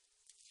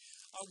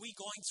 Are we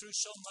going through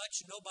so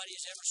much nobody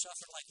has ever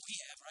suffered like we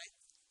have, right?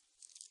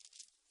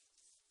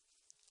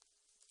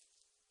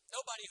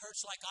 Nobody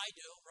hurts like I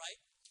do,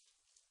 right?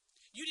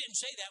 You didn't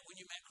say that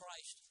when you met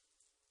Christ.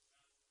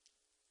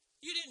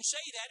 You didn't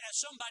say that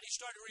as somebody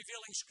started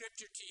revealing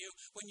Scripture to you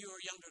when you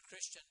were a younger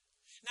Christian.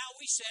 Now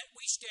we sit,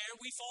 we stare,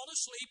 we fall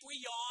asleep,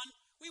 we yawn,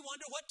 we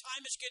wonder what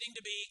time it's getting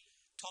to be,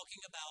 talking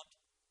about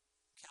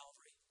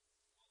Calvary.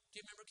 Do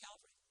you remember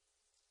Calvary?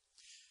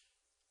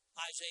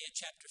 Isaiah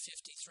chapter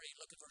 53,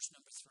 look at verse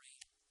number 3.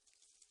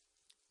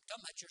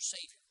 Talking about your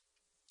Savior.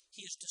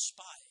 He is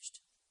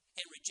despised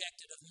and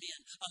rejected of men,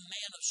 a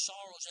man of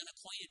sorrows and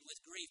acquainted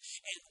with grief.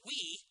 And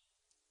we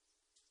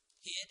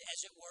hid,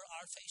 as it were,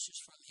 our faces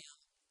from him.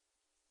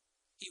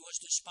 He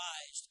was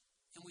despised,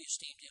 and we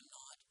esteemed him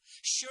not.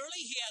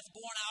 Surely he hath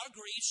borne our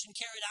griefs and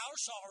carried our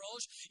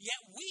sorrows,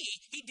 yet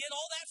he did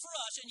all that for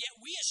us, and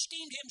yet we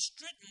esteemed him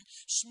stricken,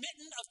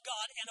 smitten of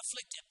God, and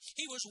afflicted.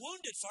 He was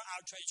wounded for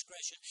our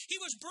transgression. He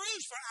was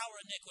bruised for our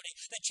iniquity.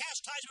 The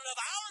chastisement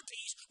of our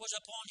peace was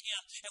upon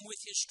him, and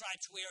with his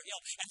stripes we are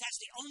healed. And that's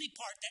the only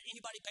part that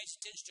anybody pays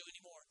attention to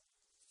anymore.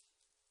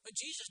 But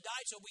Jesus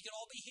died so we could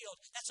all be healed.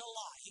 That's a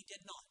lie. He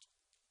did not.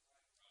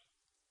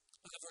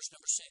 Look at verse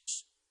number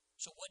 6.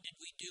 So what did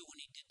we do when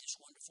he did this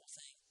wonderful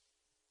thing?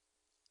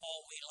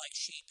 All we like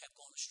sheep have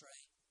gone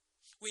astray.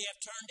 We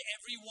have turned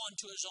every one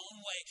to his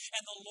own way,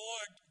 and the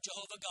Lord,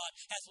 Jehovah God,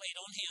 hath laid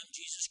on him,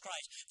 Jesus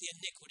Christ, the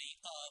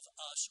iniquity of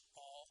us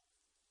all.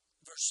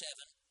 Verse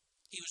 7,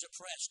 he was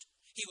oppressed,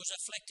 he was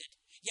afflicted,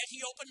 yet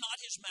he opened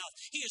not his mouth.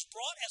 He is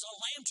brought as a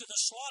lamb to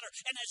the slaughter,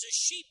 and as a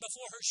sheep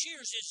before her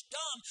shears is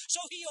dumb,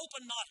 so he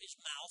opened not his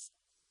mouth.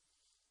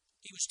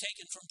 He was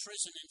taken from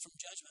prison and from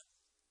judgment.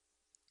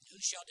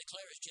 Who shall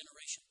declare his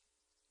generation?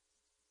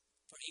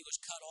 For he was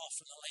cut off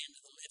from the land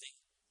of the living.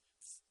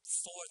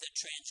 For the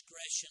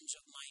transgressions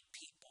of my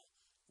people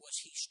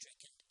was he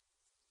stricken.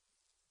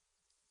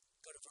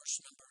 Go to verse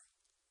number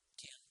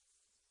 10.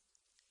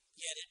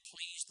 Yet it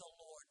pleased the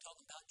Lord,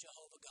 talking about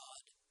Jehovah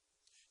God,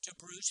 to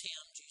bruise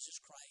him,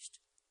 Jesus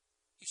Christ.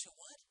 You say,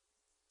 what?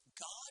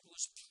 God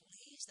was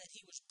pleased that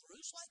he was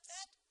bruised like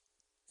that?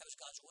 That was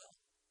God's will.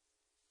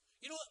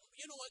 You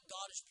know what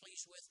God is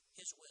pleased with?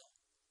 His will.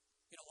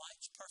 You know why?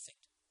 It's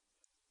perfect.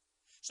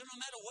 So no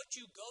matter what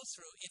you go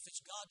through, if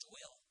it's God's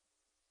will,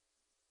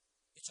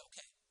 it's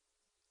okay.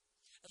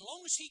 As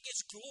long as he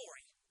gets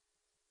glory,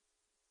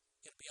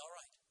 it'll be all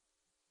right.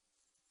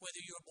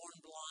 Whether you're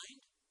born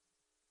blind,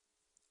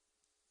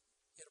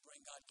 it'll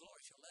bring God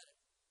glory if you'll let it.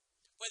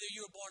 Whether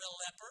you're born a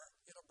leper,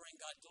 it'll bring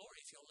God glory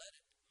if you'll let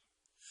it.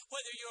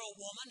 Whether you're a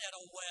woman at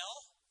a well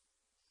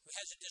who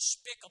has a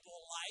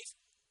despicable life,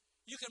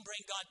 you can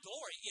bring God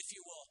glory if you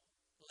will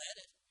let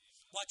it.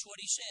 Watch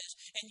what he says.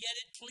 And yet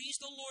it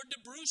pleased the Lord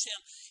to bruise him.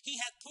 He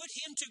hath put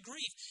him to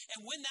grief.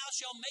 And when thou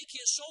shalt make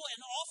his soul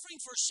an offering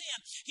for sin,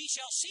 he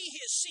shall see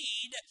his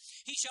seed.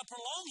 He shall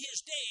prolong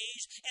his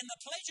days. And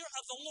the pleasure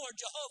of the Lord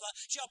Jehovah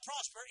shall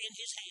prosper in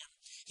his hand.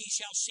 He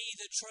shall see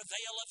the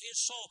travail of his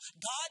soul.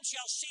 God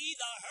shall see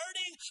the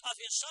hurting of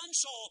his son's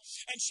soul,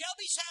 and shall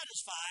be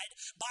satisfied.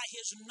 By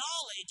his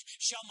knowledge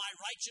shall my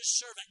righteous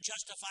servant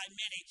justify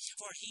many,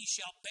 for he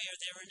shall bear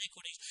their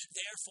iniquities.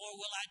 Therefore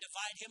will I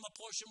divide him a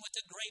portion with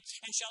the great,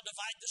 and shall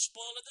divide the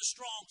spoil of the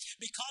strong,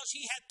 because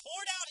he hath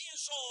poured out his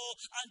soul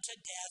unto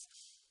death.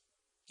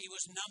 He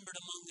was numbered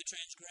among the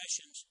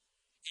transgressions,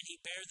 and he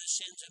bare the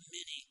sins of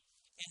many,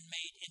 and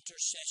made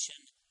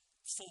intercession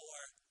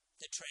for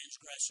the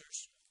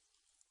transgressors.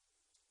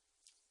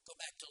 Go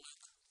back to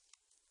Luke.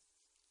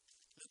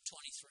 Luke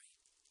 23.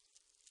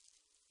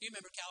 You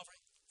remember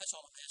Calvary? That's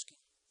all I'm asking.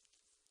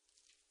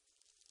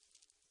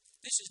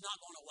 This is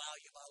not going to wow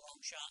you by a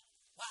long shot.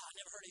 Wow, I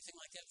never heard anything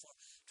like that before.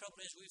 Trouble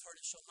is, we've heard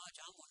it so much,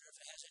 I'm wondering if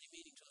it has any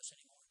meaning to us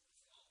anymore.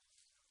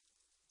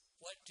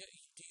 What do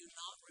you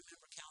not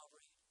remember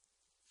Calvary?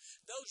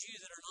 Those of you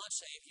that are not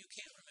saved, you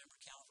can't remember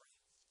Calvary.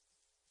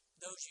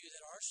 Those of you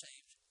that are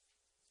saved,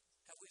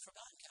 have we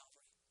forgotten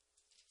Calvary?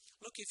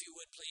 Look, if you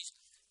would, please,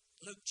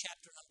 Luke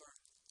chapter number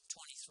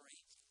 23.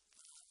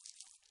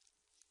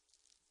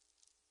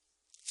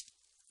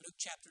 Luke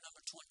chapter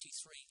number 23.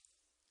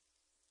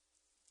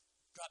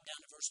 Drop down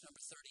to verse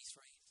number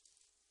 33.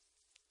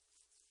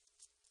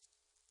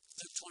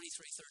 Luke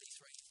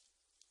 23:33.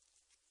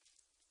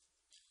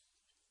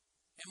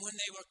 And when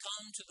they were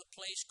come to the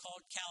place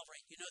called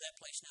Calvary, you know that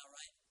place now,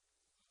 right?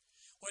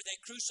 Where they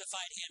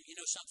crucified him, you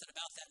know something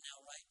about that now,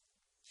 right?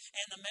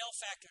 And the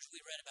malefactors,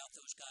 we read about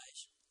those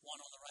guys, one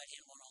on the right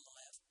hand, one on the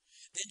left.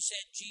 Then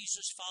said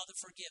Jesus, Father,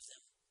 forgive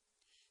them.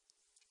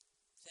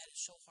 That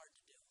is so hard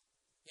to do.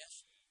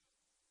 Yes?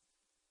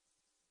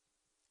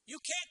 You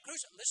can't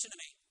crucify, listen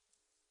to me.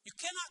 You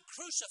cannot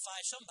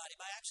crucify somebody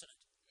by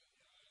accident.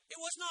 It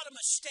was not a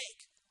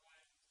mistake.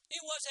 It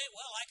was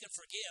I can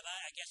forgive.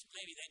 I guess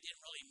maybe they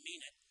didn't really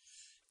mean it.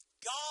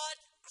 God,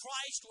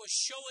 Christ was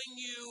showing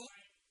you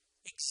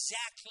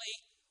exactly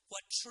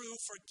what true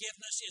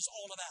forgiveness is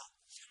all about.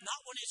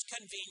 Not when it's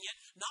convenient,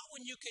 not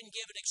when you can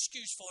give an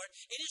excuse for it.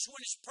 It is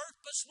when it's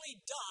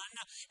purposely done,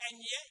 and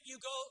yet you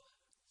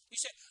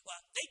say,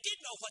 well, they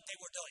did know what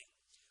they were doing.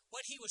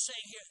 What he was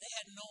saying here, they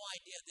had no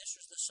idea this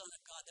was the Son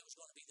of God that was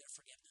going to be their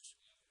forgiveness.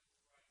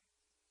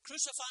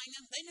 Crucifying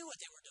them, they knew what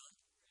they were doing.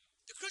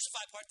 The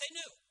crucified part, they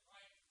knew.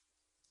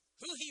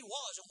 Who he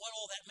was and what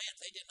all that meant,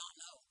 they did not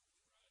know.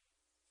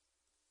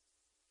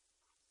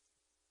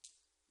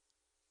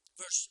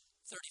 Verse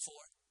 34.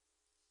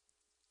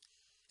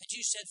 And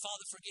Jesus said,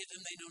 Father, forgive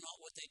them, they know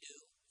not what they do.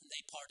 And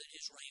they parted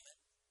his raiment,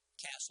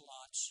 cast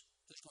lots,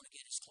 who's going to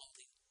get his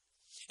clothing.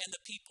 And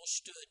the people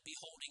stood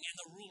beholding, and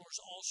the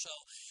rulers also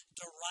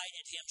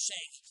derided him,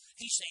 saying,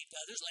 He saved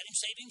others, let him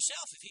save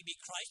himself, if he be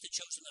Christ, the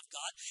chosen of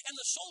God. And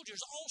the soldiers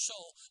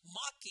also,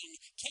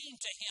 mocking, came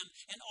to him,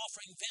 and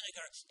offering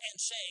vinegar, and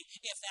saying,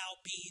 If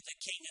thou be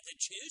the King of the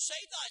Jews,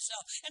 save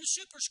thyself. And a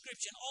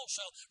superscription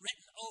also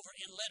written over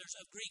in letters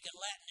of Greek and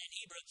Latin and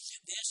Hebrew,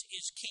 This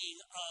is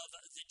King of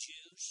the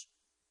Jews.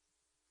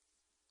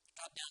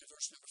 Drop down to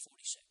verse number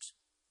 46.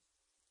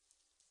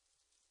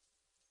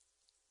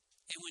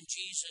 And when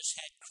Jesus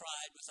had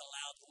cried with a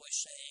loud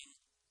voice, saying,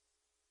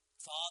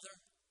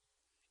 Father,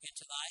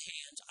 into thy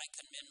hands I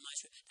commend my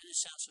spirit. And it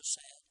sounds so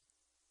sad.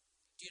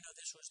 Do you know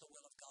this was the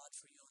will of God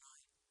for you and I?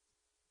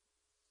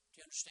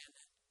 Do you understand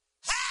that?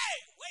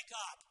 Hey, wake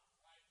up!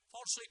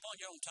 Fall asleep on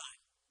your own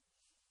time.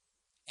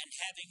 And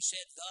having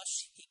said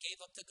thus, he gave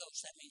up the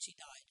ghost. That means he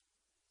died.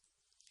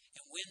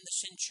 And when the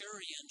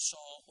centurion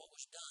saw what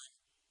was done,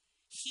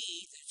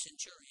 he, the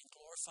centurion,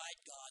 glorified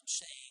God,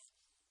 saying,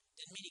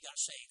 didn't mean he got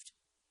saved.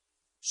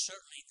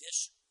 Certainly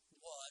this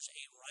was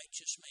a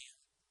righteous man.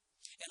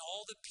 And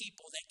all the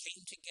people that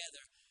came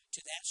together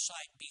to that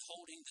sight,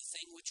 beholding the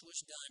thing which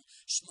was done,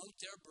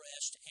 smote their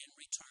breast and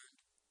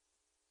returned.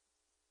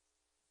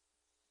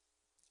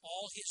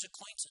 All his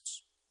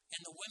acquaintance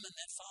and the women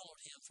that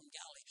followed him from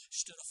Galilee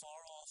stood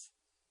afar off,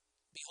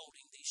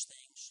 beholding these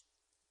things.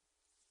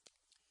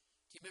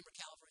 Do you remember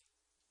Calvary?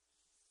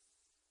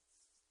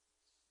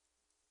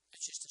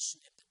 That's just a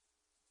snippet.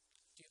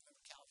 Do you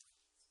remember Calvary?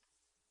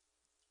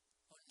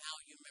 Now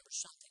you remember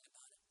something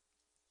about it.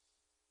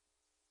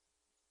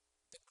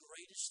 The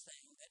greatest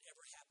thing that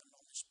ever happened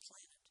on this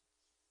planet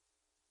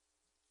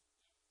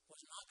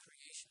was not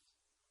creation,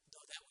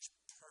 though that was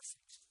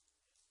perfect.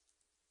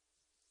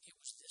 It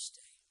was this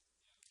day.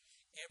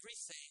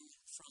 Everything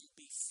from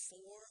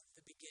before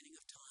the beginning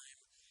of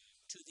time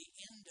to the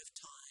end of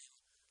time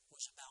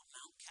was about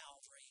Mount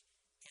Calvary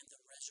and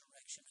the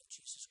resurrection of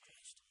Jesus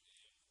Christ.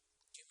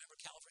 Do you remember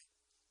Calvary?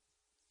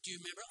 Do you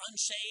remember?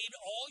 Unsaved,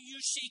 all you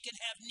seek and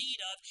have need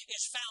of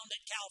is found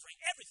at Calvary.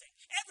 Everything,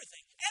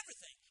 everything,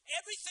 everything,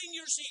 everything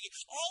you're seeking.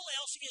 All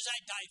else is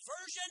a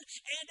diversion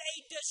and a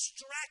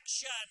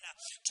distraction.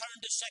 Turn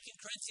to 2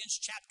 Corinthians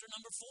chapter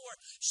number 4.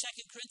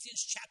 2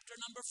 Corinthians chapter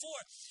number 4.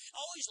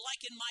 Always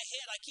like in my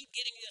head, I keep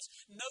getting this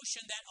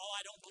notion that,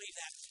 I don't believe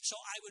that. So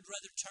I would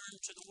rather turn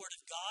to the Word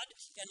of God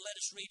and let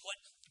us read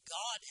what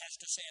God has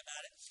to say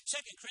about it.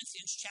 2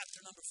 Corinthians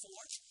chapter number 4.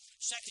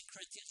 2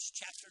 Corinthians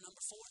chapter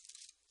number 4.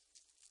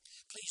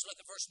 Please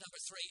look at verse number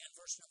 3 and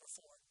verse number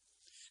 4.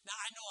 Now,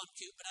 I know I'm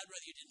cute, but I'd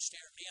rather you didn't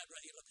stare at me. I'd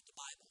rather you look at the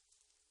Bible.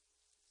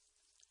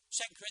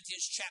 2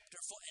 Corinthians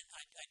chapter 4, and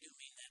I do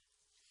mean that.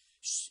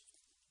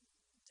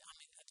 I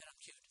mean that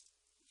I'm cute.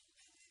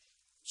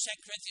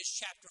 2 Corinthians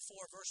chapter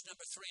 4, verse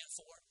number 3 and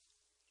 4.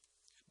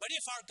 But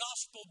if our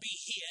gospel be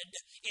hid,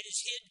 it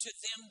is hid to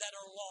them that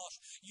are lost.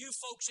 You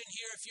folks in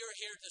here, if you're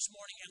here this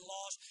morning and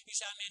lost, you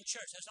say, I'm in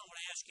church. That's not what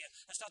I asked you.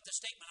 That's not the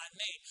statement I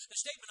made. The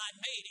statement I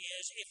made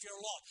is, if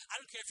you're lost. I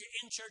don't care if you're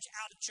in church,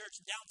 out of church,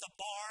 down at the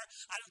bar.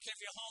 I don't care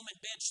if you're home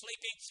in bed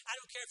sleeping. I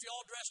don't care if you're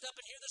all dressed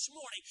up in here this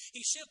morning.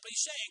 He's simply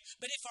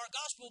saying, but if our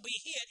gospel be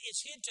hid,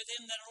 it's hid to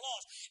them that are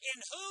lost. In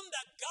whom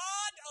the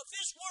God of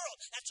this world,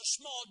 that's a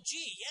small g,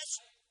 yes?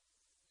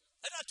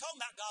 I'm not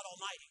talking about God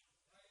Almighty.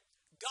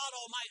 God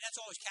Almighty,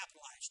 that's always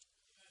capitalized,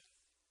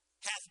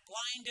 hath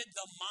blinded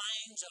the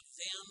minds of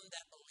them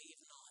that believe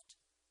not.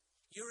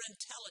 Your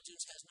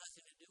intelligence has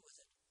nothing to do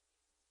with it,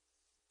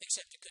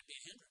 except it could be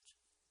a hindrance.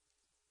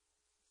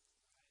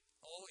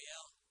 Oh,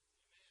 yeah.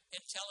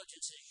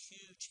 Intelligence is a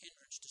huge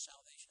hindrance to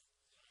salvation.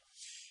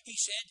 He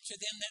said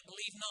to them that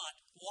believe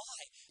not.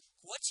 Why?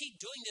 What's he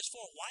doing this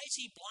for? Why is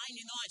he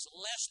blinding the eyes?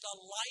 Lest the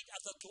light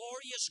of the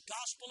glorious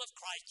gospel of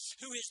Christ,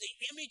 who is the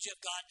image of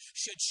God,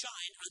 should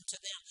shine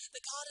unto them. The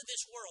God of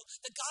this world,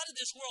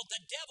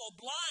 the devil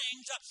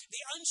blinds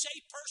the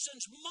unsaved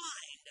person's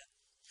mind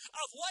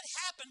of what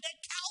happened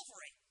at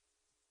Calvary.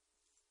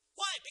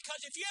 Why?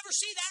 Because if you ever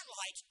see that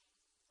light,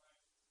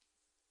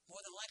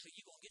 more than likely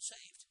you're going to get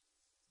saved.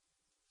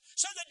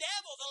 So the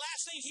devil, the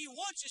last thing he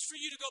wants is for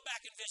you to go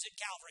back and visit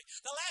Calvary.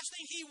 The last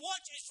thing he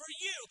wants is for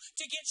you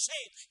to get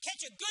saved.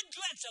 Catch a good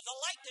glimpse of the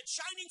light that's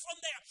shining from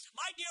there.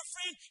 My dear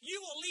friend, you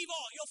will leave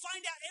all. You'll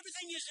find out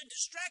everything is a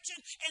distraction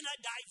and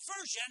a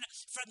diversion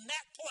from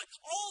that point.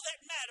 All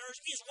that matters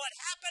is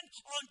what happened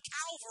on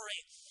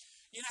Calvary.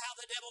 You know how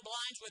the devil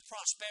blinds? With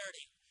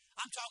prosperity.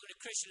 I'm talking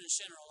to Christian and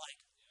sinner alike.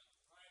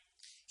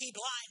 He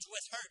blinds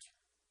with hurt,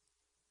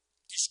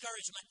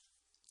 discouragement,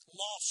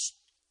 loss,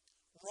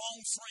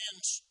 wrong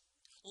friends,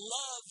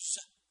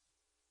 loves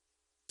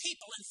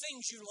people and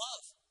things you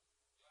love.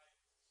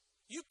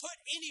 You put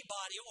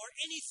anybody or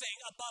anything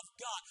above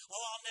God.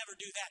 I'll never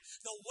do that.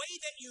 The way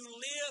that you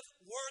live,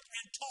 work,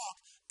 and talk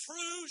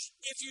proves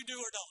if you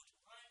do or don't.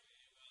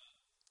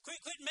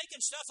 Quit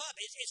making stuff up.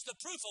 It's the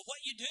proof of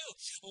what you do.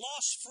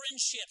 Lost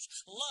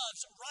friendships,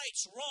 loves,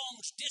 rights,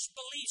 wrongs,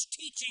 disbeliefs,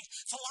 teachings,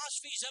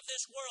 philosophies of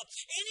this world.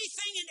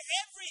 Anything and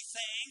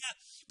everything,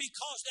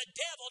 because the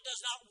devil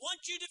does not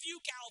want you to view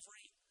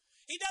Calvary.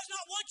 He does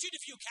not want you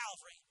to view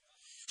Calvary.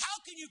 How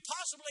can you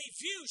possibly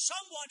view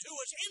someone who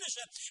was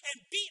innocent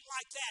and beat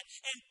like that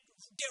and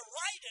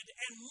derided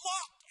and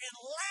mocked and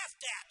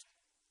laughed at,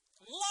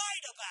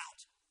 lied about,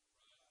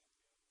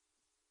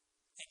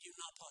 and you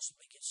not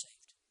possibly get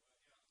saved?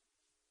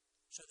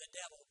 So the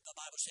devil, the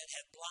Bible said,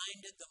 had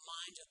blinded the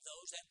minds of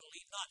those that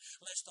believe not,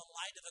 lest the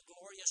light of the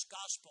glorious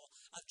gospel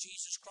of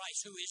Jesus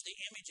Christ, who is the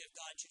image of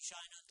God, should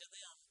shine unto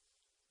them.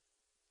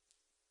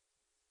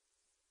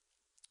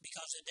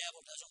 Because the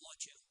devil doesn't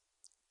want you.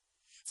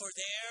 For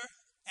there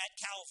at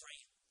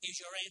Calvary is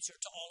your answer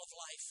to all of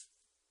life,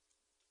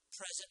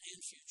 present and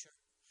future,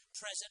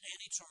 present and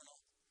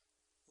eternal,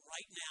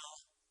 right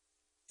now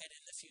and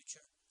in the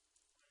future.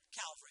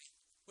 Calvary.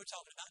 We're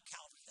talking about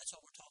Calvary. That's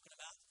all we're talking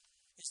about.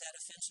 Is that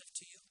offensive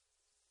to you?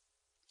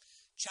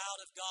 Child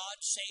of God,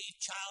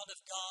 saved child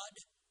of God,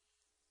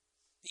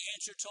 the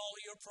answer to all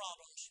of your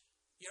problems,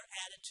 your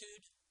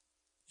attitude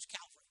is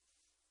Calvary.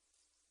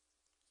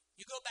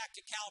 You go back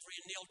to Calvary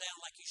and kneel down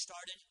like you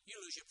started, you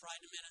lose your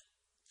pride in a minute.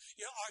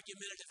 Your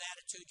argumentative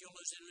attitude, you'll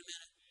lose it in a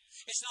minute.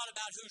 It's not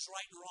about who's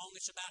right and wrong.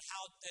 It's about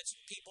how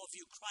people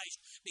view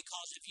Christ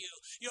because of you.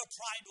 Your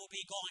pride will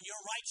be gone. Your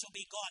rights will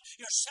be gone.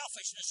 Your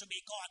selfishness will be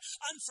gone.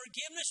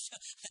 Unforgiveness,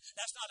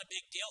 that's not a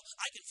big deal.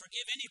 I can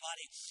forgive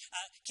anybody.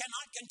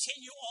 Cannot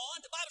continue on.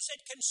 The Bible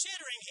said,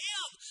 considering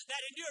him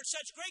that endured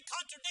such great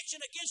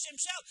contradiction against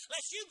himself,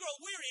 lest you grow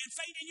weary and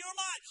faint in your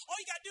mind. All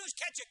you got to do is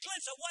catch a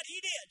glimpse of what he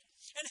did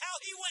and how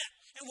he went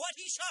and what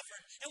he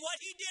suffered and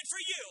what he did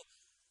for you.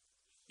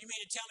 You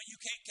mean to tell me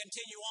you can't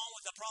continue on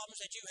with the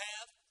problems that you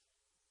have?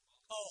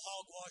 Oh,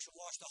 hogwash and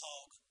wash the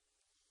hog.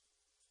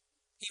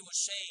 He was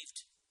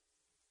saved.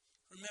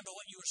 Remember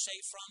what you were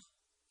saved from?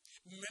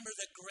 Remember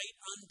the great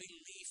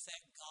unbelief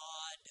that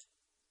God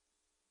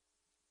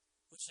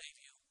would save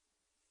you.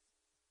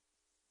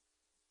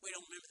 We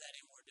don't remember that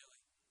anymore, do we?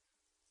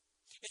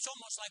 It's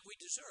almost like we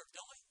deserve,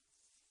 don't we?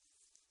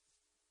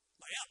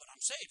 But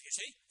I'm saved, you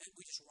see? And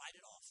we just write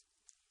it off.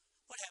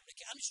 What happened to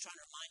Calvary? I'm just trying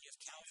to remind you of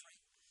Calvary.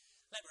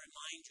 Let me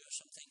remind you of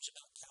some things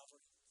about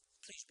Calvary.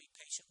 Please be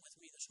patient with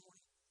me this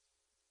morning.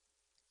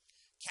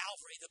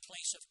 Calvary, the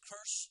place of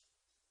curse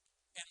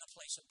and the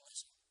place of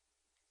blessing.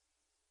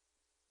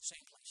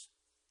 Same place.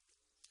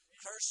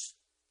 Curse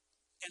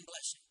and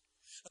blessing.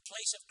 The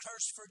place of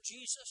curse for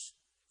Jesus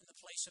and the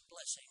place of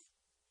blessing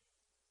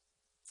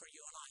for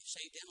you and I,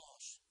 saved and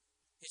lost.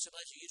 It's a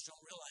blessing. You just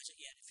don't realize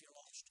it yet if you're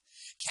lost.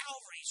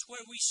 Calvary's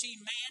where we see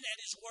man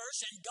at his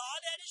worst and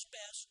God at his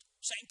best.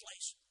 Same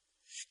place.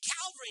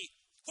 Calvary,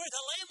 where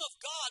the Lamb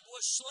of God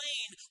was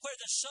slain, where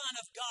the Son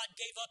of God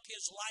gave up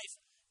his life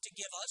to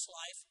give us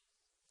life.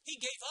 He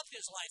gave up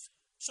his life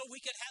so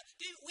we could have.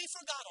 We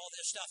forgot all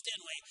this stuff,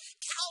 didn't we?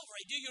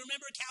 Calvary, do you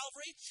remember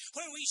Calvary?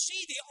 Where we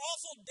see the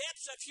awful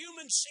depths of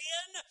human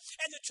sin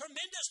and the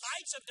tremendous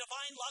heights of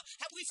divine love.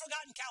 Have we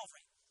forgotten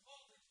Calvary?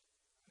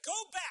 Go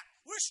back.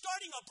 We're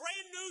starting a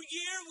brand new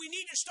year. We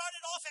need to start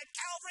it off at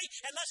Calvary,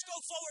 and let's go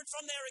forward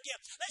from there again.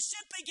 Let's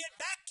simply get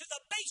back to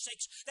the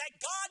basics that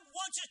God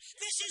wants us.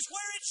 This is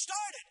where it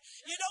started.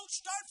 You don't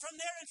start from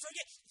there and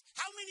forget.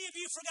 How many of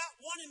you forgot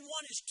 1 and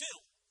 1 is 2?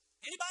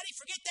 Anybody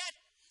forget that?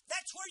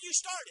 That's where you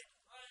started.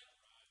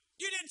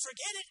 You didn't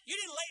forget it. You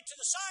didn't lay it to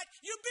the side.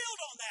 You build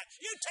on that.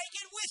 You take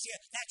it with you.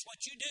 That's what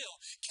you do.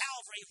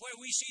 Calvary, where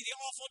we see the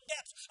awful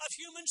depths of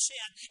human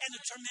sin and the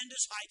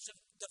tremendous heights of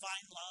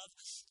divine love.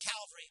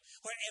 Calvary,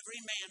 where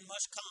every man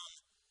must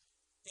come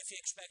if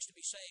he expects to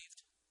be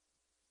saved.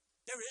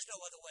 There is no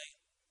other way.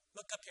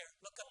 Look up here.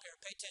 Look up here.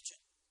 Pay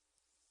attention.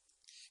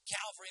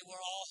 Calvary, where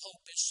all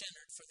hope is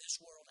centered for this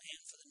world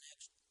and for the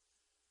next.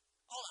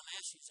 All I'm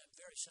asking is a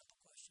very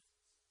simple question.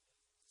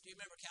 Do you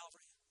remember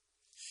Calvary?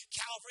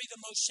 Calvary,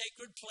 the most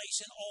sacred place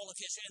in all of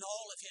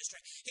history.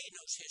 He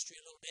knows history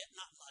a little bit,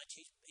 not much.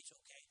 He's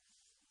okay.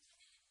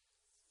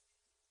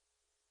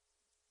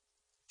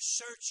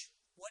 Search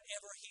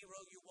whatever hero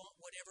you want,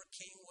 whatever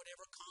king,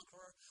 whatever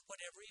conqueror,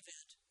 whatever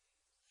event.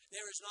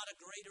 There is not a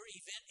greater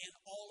event in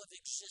all of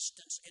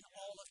existence, in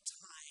all of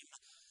time,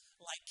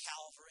 like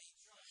Calvary.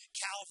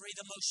 Calvary,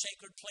 the most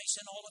sacred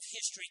place in all of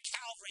history.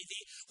 Calvary,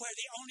 where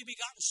the only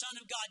begotten Son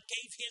of God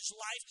gave his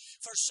life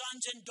for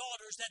sons and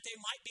daughters that they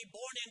might be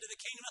born into the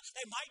kingdom.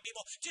 They might be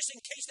born, just in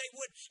case they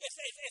would.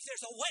 If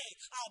there's a way,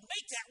 I'll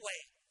make that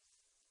way.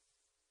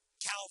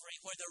 Calvary,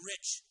 where the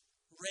rich,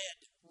 red,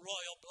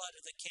 royal blood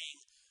of the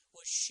King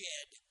was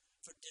shed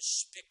for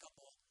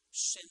despicable,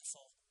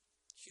 sinful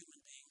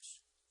human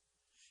beings.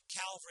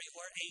 Calvary,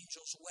 where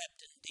angels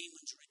wept and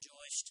demons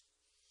rejoiced.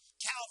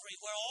 Calvary,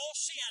 where all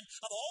sin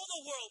of all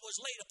the world was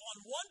laid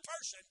upon one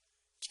person,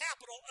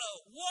 capital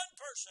O, one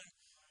person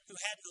who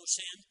had no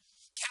sin.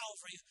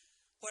 Calvary,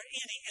 where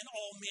any and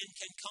all men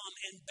can come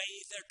and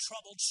bathe their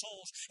troubled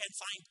souls and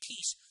find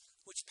peace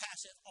which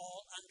passeth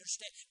all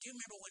understanding. Do you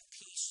remember when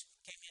peace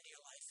came into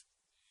your life?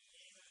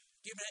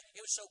 Do you remember?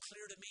 It was so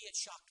clear to me, it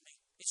shocked me.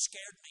 It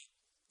scared me.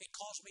 It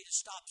caused me to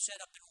stop, sit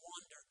up, and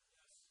wonder.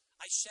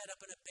 I sat up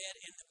in a bed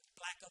in the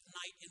black of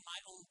night in my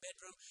own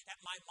bedroom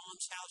at my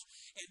mom's house.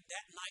 And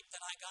that night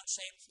that I got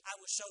saved, I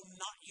was so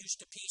not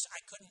used to peace,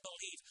 I couldn't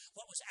believe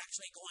what was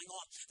actually going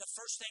on. The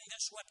first thing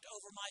that swept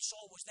over my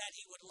soul was that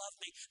he would love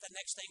me. The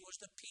next thing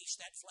was the peace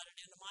that flooded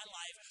into my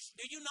life.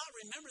 Do you not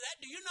remember that?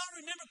 Do you not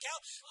remember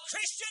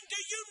Christian, do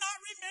you not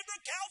remember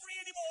Calvary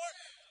anymore?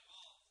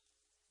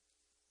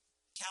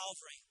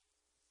 Calvary,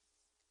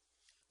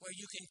 where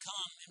you can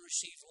come and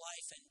receive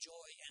life and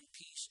joy and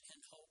peace and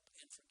hope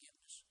and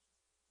forgiveness.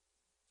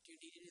 Do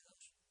you need any of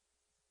those?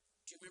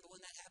 Do you remember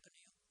when that happened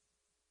to you?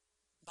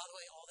 By the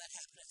way, all that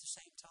happened at the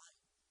same time.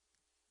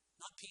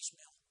 Not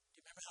piecemeal. Do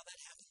you remember how that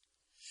happened?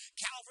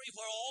 Calvary,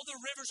 where all the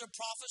rivers of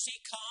prophecy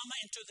come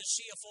into the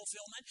sea of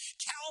fulfillment.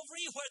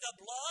 Calvary, where the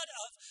blood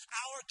of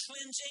our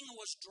cleansing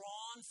was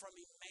drawn from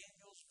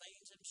Emmanuel's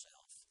veins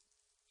himself.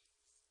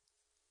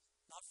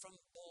 Not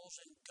from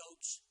bulls and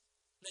goats.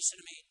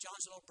 Listen to me.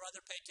 John's little brother,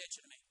 pay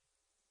attention to me.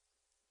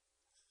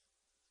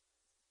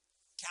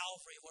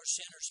 Calvary, where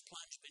sinners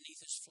plunge beneath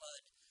his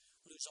flood,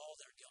 lose all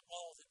their guilt,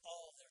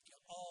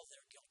 all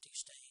their guilty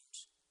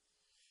stains.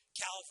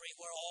 Calvary,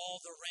 where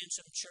all the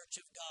ransomed church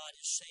of God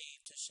is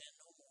saved to sin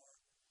no more.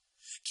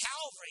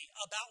 Calvary,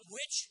 about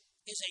which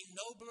is a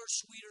nobler,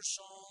 sweeter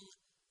song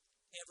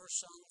ever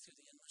sung through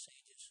the endless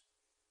ages.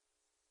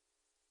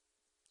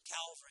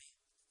 Calvary,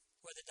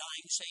 where the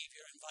dying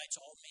Savior invites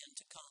all men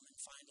to come and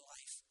find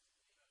life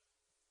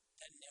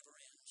that never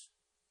ends.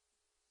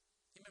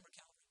 Do you remember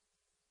Calvary?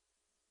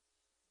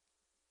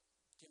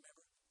 Do you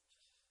remember?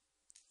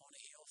 On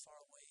a hill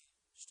far away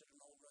stood an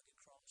old rugged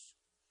cross,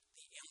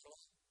 the emblem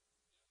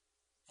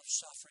of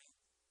suffering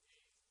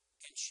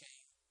and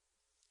shame.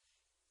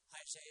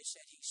 Isaiah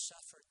said he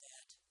suffered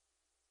that,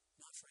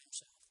 not for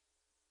himself,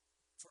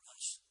 for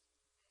us.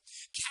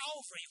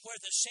 Calvary,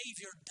 where the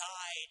Savior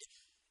died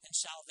and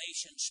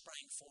salvation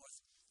sprang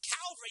forth.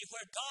 Calvary,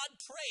 where God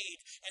prayed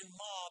and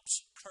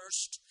mobs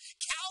cursed.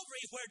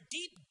 Calvary, where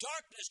deep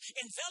darkness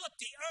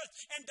enveloped the earth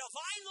and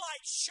divine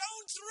light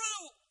shone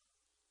through.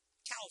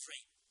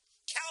 Calvary,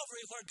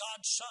 Calvary, where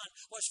God's Son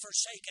was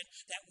forsaken,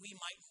 that we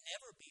might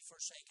never be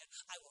forsaken.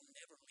 I will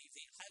never leave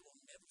thee. I will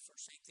never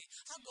forsake thee.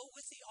 I'll go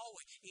with thee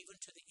always, even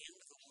to the end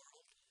of the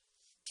world.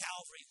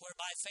 Calvary, where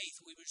by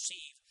faith we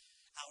receive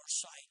our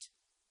sight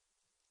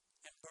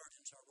and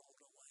burdens are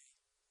rolled away.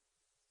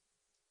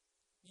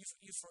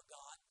 You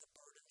forgot the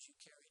burdens you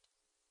carried.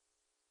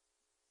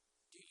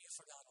 You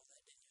forgot all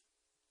that, didn't you?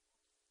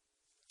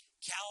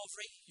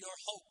 Calvary, your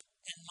hope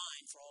and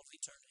mine for all of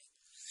eternity.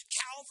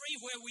 Calvary,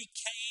 where we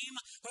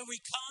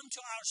come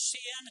to our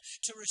sin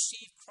to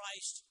receive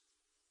Christ's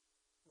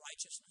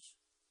righteousness.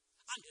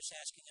 I'm just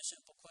asking a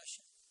simple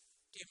question.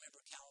 Do you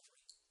remember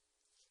Calvary?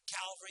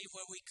 Calvary,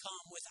 where we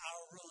come with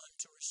our ruin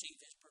to receive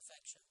His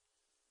perfection.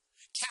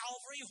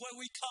 Calvary, where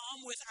we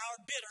come with our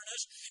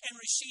bitterness and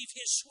receive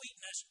His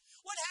sweetness.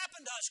 What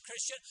happened to us,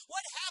 Christian?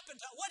 What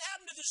happened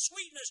to the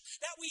sweetness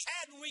that we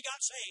had when we got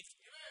saved?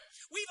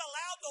 We've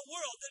allowed the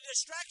world, the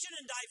distraction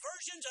and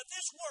diversions of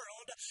this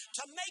world,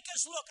 to make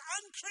us look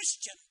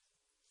unchristian,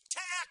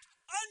 to act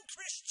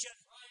unchristian.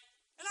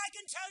 And I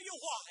can tell you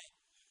why.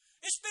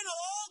 It's been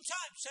a long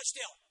time, sit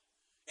still.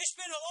 It's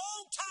been a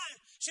long time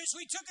since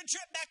we took a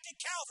trip back to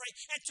Calvary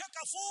and took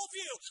a full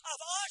view of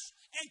us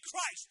and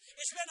Christ.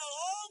 It's been a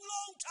long,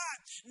 long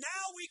time.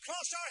 Now we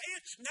cross our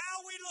hands. Now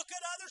we look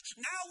at others.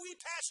 Now we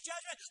pass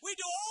judgment. We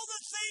do all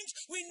the things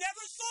we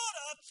never thought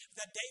of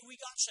the day we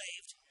got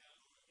saved.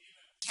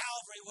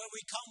 Calvary, where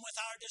we come with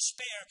our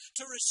despair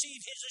to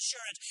receive His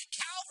assurance.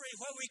 Calvary,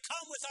 where we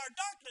come with our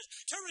darkness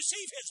to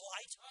receive His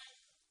light.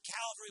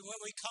 Calvary, where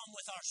we come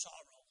with our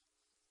sorrow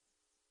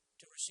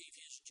to receive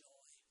His joy.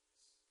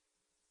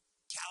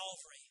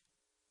 Calvary,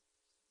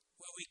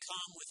 where we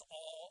come with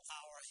all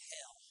our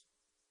hell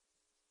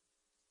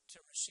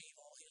to receive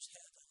all His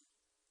heaven.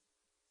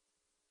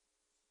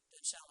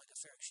 Doesn't sound like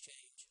a fair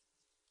exchange.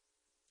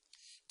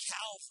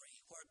 Calvary,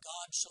 where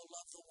God so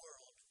loved the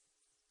world,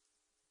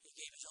 He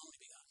gave His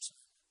only begotten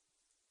Son.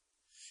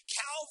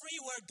 Calvary,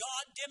 where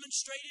God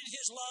demonstrated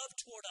His love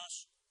toward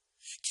us.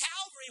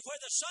 Calvary, where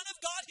the Son of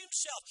God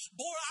Himself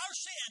bore our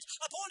sins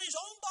upon His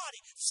own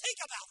body. Think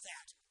about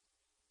that.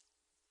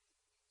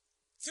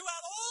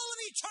 Throughout all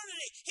of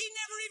eternity, He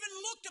never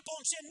even looked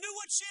upon sin, knew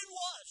what sin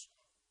was,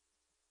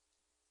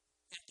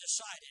 and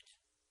decided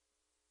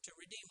to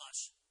redeem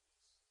us.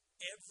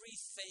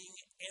 Everything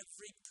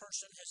every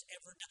person has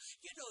ever done.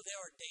 You know,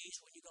 there are days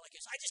when you go like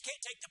this, I just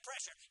can't take the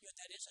pressure. You know,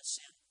 that is a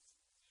sin.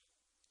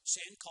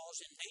 Sin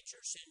caused in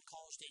nature, sin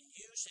caused in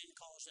you, sin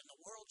caused in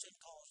the world,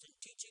 sin caused in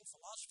teaching,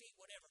 philosophy,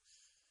 whatever.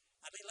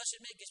 I mean, let's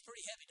admit, it gets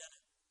pretty heavy,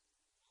 doesn't it?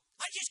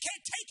 I just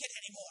can't take it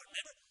anymore.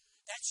 Remember?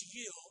 That's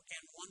you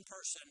and one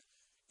person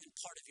in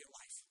part of your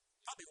life.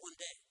 Probably one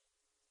day.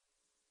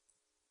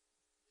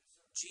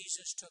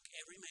 Jesus took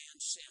every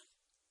man's sin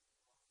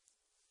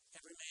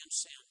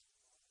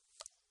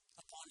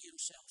upon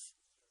Himself.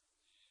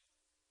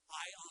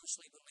 I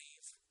honestly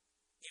believe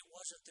it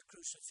wasn't the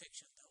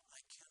crucifixion, though. I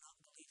cannot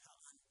believe how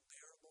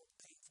unbearable,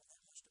 painful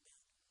that must have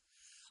been.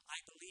 I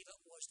believe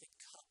it was the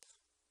cup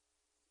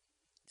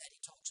that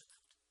He talks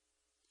about.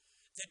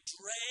 The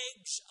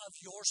dregs of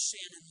your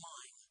sin and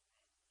mine.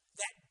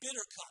 That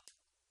bitter cup.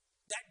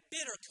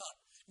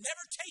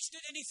 Never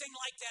tasted anything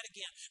like that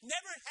again.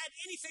 Never had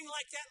anything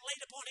like that laid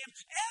upon Him,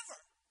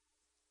 ever.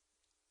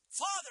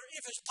 Father,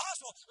 if it's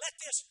possible, let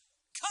this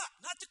cup,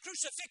 not the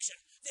crucifixion,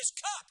 this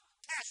cup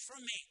pass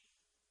from me.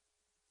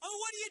 Oh,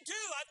 what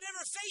do? I've never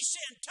faced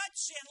sin,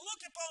 touched sin,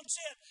 looked upon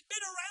sin,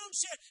 been around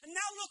sin, and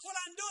now look what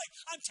I'm doing.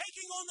 I'm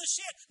taking on the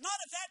sin, not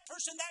of that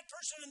person, and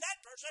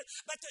that person,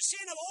 but the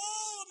sin of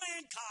all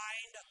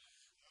mankind.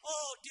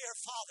 Oh, dear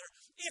Father,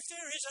 if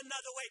there is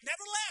another way,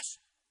 nevertheless,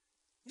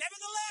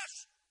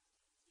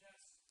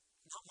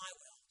 not my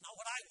will, not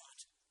what I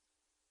want.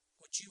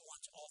 What You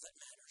want, all that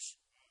matters.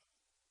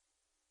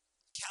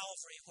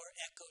 Calvary, where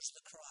echoes the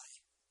cry,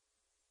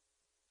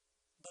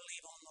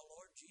 believe on the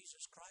Lord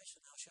Jesus Christ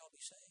and thou shalt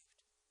be saved.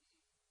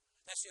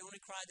 That's the only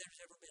cry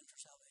there's ever been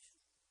for salvation.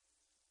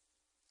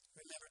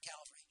 Remember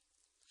Calvary.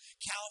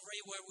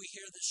 Calvary, where we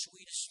hear the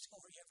sweetest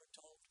story ever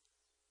told.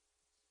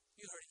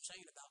 You heard Him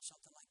saying about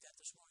something like that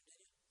this morning,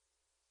 didn't you?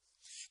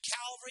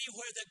 Calvary,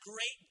 where the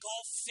great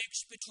gulf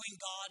fixed between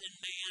God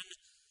and man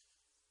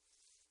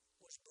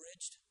was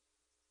bridged.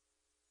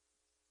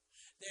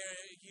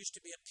 There used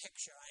to be a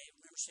picture, I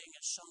remember seeing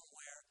it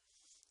somewhere,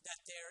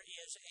 that there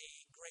is a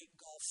great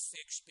gulf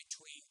fixed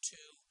between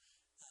two,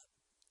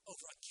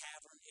 over a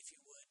cavern, if you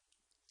would.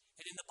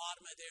 And in the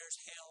bottom of there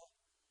is hell.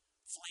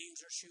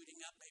 Flames are shooting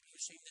up. Maybe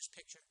you've seen this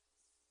picture.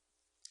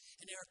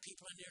 And there are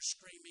people in there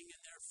screaming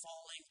and they're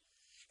falling.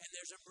 And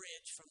there's a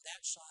bridge from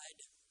that side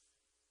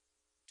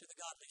to the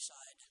godly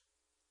side.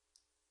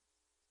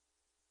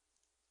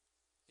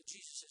 And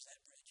Jesus is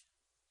that bridge.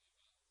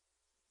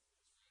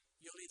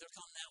 You'll either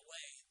come that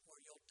way or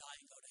you'll die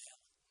and go to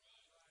hell.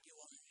 You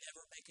will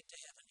never make it to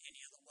heaven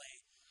any other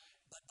way.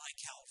 But by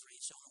Calvary,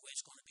 it's the only way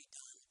it's going to be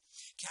done.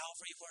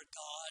 Calvary, where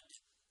God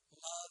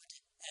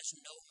loved as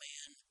no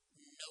man,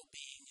 no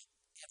being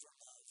ever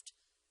loved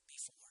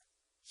before.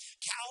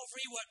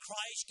 Calvary, where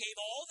Christ gave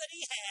all that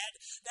He had,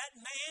 that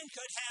man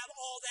could have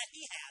all that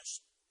He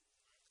has.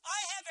 I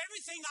have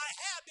everything I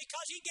have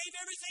because He gave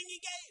everything He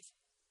gave.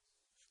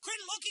 Quit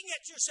looking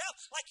at yourself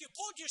like you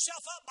pulled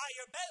yourself up by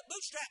your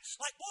bootstrap.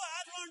 Like, boy,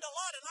 I've learned a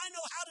lot and I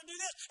know how to do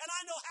this and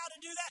I know how to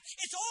do that.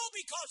 It's all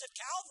because of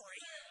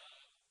Calvary.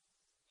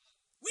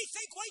 We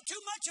think way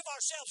too much of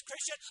ourselves,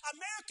 Christian.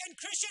 American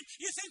Christian,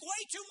 you think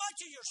way too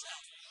much of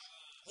yourself.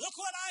 Look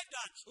what I've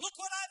done. Look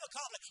what I've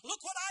accomplished.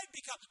 Look what I've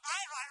become.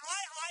 I.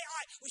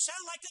 We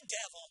sound like the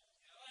devil.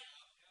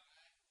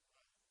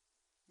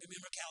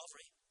 Remember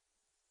Calvary.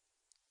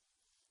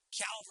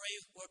 Calvary,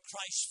 where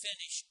Christ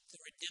finished the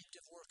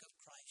redemptive work of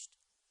Christ.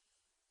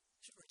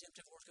 It's the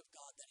redemptive work of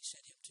God that He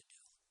sent Him to do.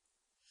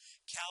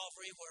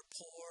 Calvary, where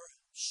poor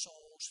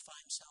souls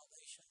find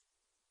salvation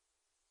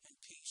and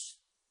peace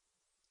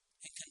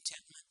and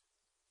contentment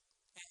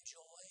and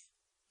joy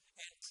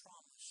and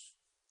promise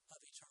of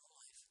eternal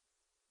life.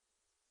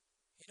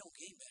 It don't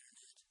get better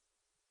than that.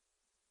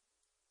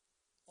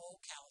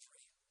 Oh,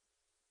 Calvary.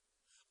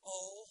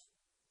 Oh,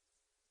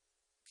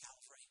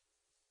 Calvary.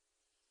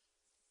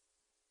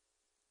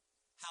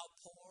 How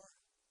poor,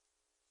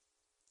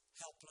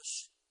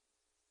 helpless,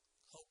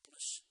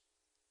 hopeless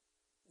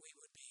we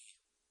would be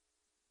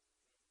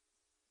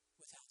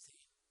without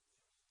Thee.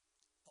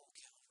 Oh,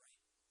 Calvary.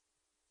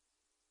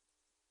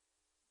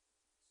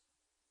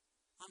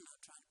 I'm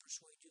not trying to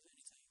persuade you of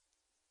anything.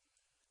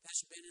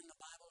 That's been in the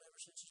Bible ever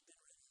since it's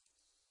been written.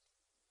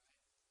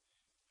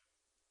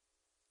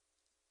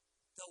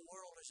 The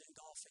world is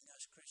engulfing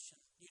us,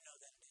 Christian. You know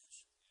that it is.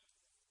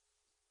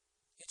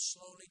 It's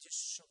slowly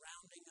just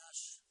surrounding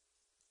us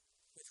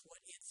with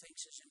what it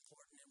thinks is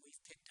important, and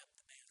we've picked up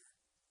the banner.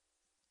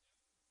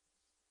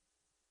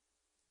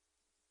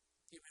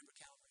 Do you remember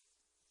Calvary?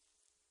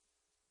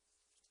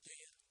 Do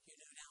you? You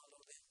do now a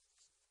little bit.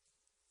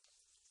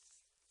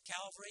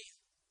 Calvary.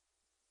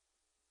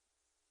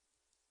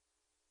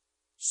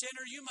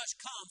 Sinner, you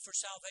must come for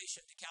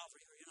salvation to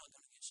Calvary, or you're not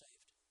going to get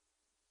saved.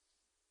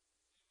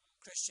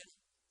 Christian,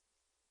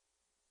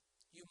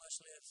 you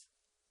must live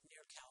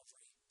near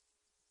Calvary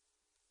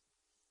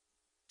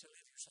to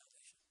live your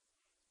salvation.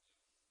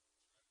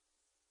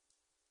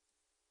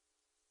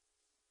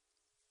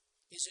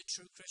 Is it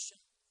true, Christian?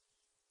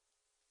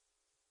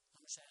 I'm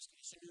just asking.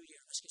 It's a new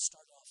year. Let's get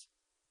started off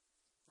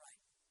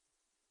right.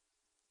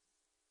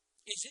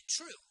 Is it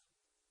true?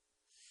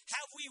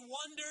 Have we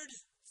wandered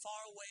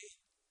far away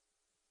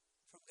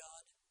from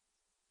God?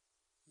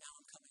 Now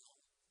I'm coming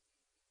home.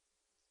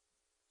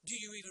 Do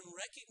you even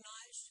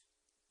recognize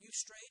you've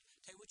strayed?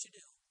 Tell you what you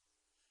do.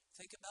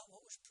 Think about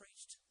what was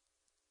preached.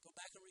 Go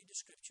back and read the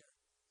scripture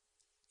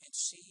and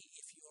see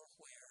if you're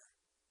where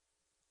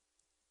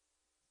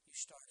you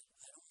started.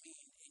 I don't mean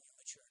in your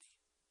maturity.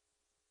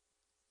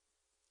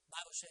 The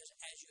Bible says,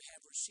 as you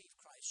have received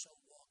Christ, so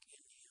walk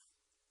in Him.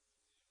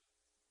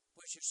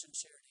 Where's your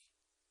sincerity,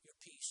 your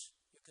peace,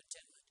 your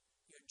contentment,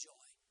 your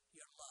joy,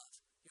 your love,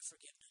 your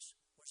forgiveness?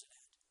 Where's it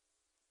at?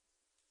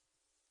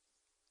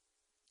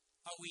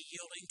 Are we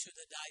yielding to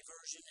the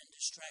diversion and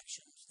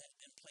distractions that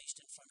have been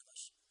placed in front of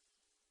us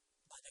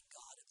by the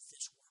God of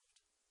this world?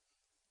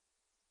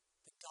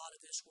 The God of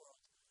this world,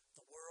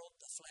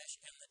 the flesh,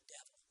 and the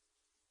devil.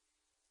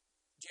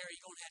 Jerry,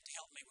 you're going to have to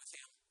help me with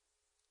him.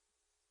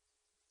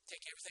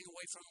 Take everything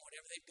away from them,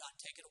 whatever they've got,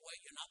 take it away.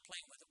 You're not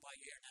playing with it while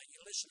you're here. Now,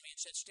 you listen to me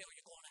and sit still,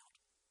 you're going out.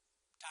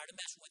 Tired of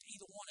messing with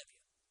either one of you.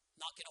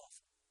 Knock it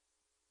off.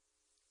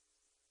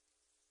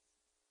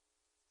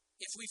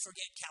 If we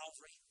forget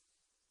Calvary,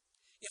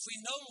 if we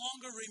no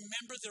longer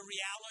remember the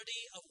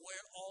reality of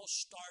where all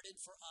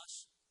started for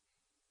us,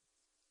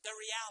 the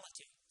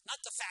reality,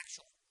 not the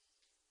factual.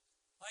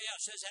 Oh, yeah,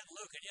 it says that in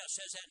Luke, and yeah, it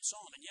says that in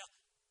Psalm, and yeah,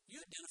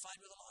 you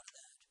identified with a lot of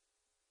that.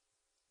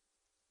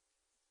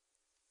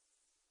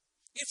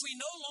 If we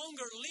no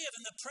longer live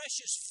in the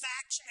precious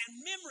facts and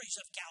memories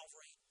of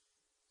Calvary,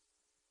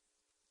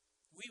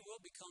 we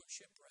will become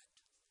shipwrecked.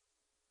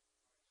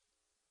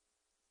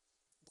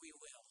 We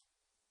will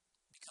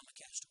become a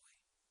castaway.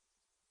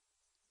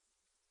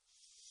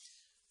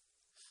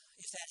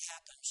 If that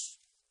happens,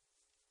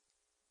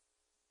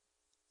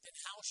 then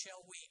how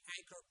shall we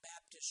anchor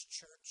Baptist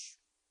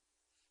Church?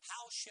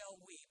 How shall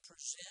we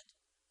present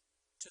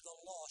to the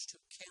lost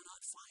who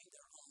cannot find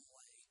their own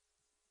way?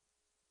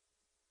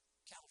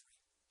 Calvary.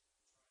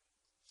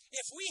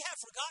 If we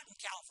have forgotten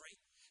Calvary,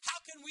 how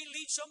can we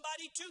lead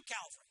somebody to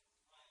Calvary?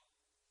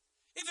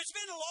 If it's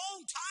been a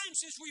long time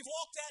since we've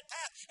walked that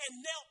path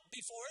and knelt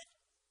before it,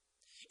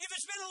 if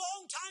it's been a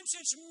long time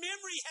since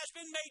memory has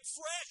been made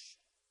fresh,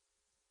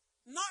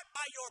 not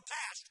by your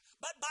past,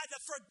 but by the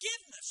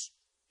forgiveness.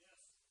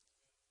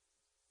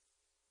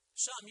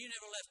 Some, you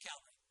never left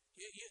Calvary.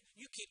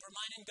 You keep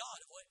reminding God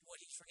of what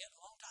He's forgetting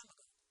a long time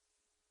ago.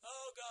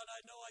 Oh, God,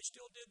 I know I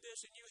still did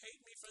this and you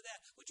hate me for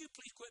that. Would you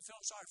please quit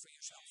feeling sorry for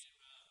yourself?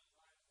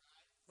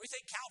 What do you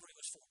think Calvary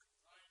was for?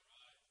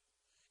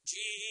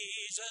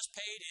 Jesus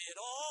paid it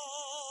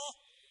all.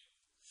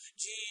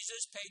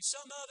 Jesus paid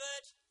some of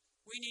it.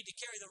 We need to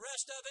carry the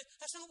rest of it.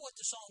 That's not what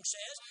the song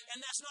says, and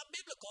that's not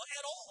biblical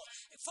at all.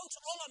 And folks,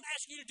 all I'm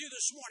asking you to do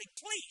this morning,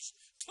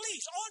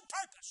 please, on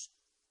purpose.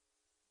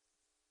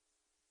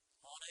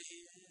 On a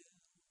hill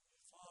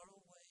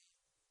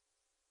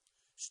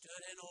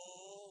stood an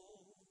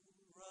old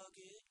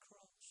rugged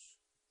cross,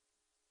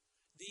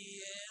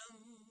 the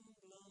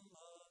emblem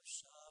of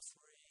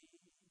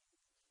suffering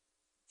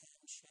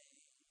and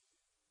shame.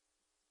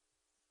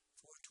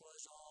 For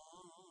 'twas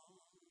on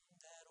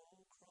that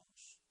old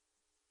cross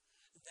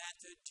that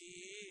the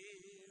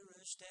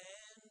dearest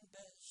and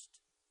best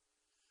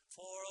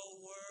for a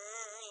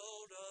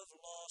world of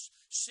lost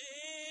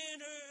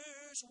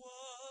sinners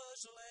was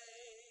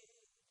laid.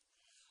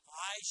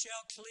 I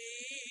shall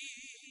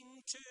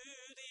cling to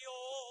the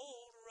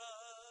old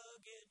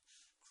rugged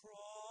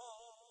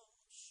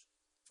cross.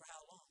 For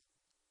how long?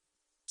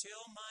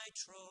 Till my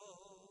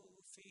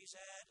trophies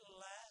at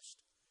last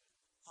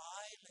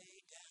I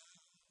lay down.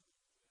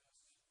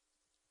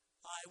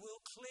 I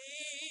will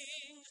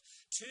cling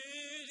to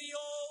the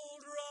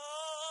old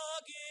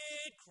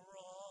rugged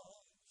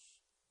cross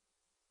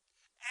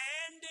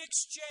and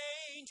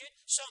exchange it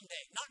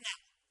someday. Not now.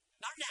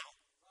 Not now.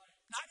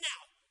 Not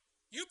now.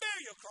 You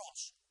bear your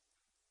cross.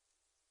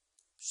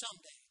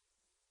 Someday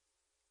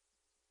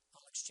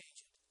I'll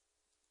exchange it.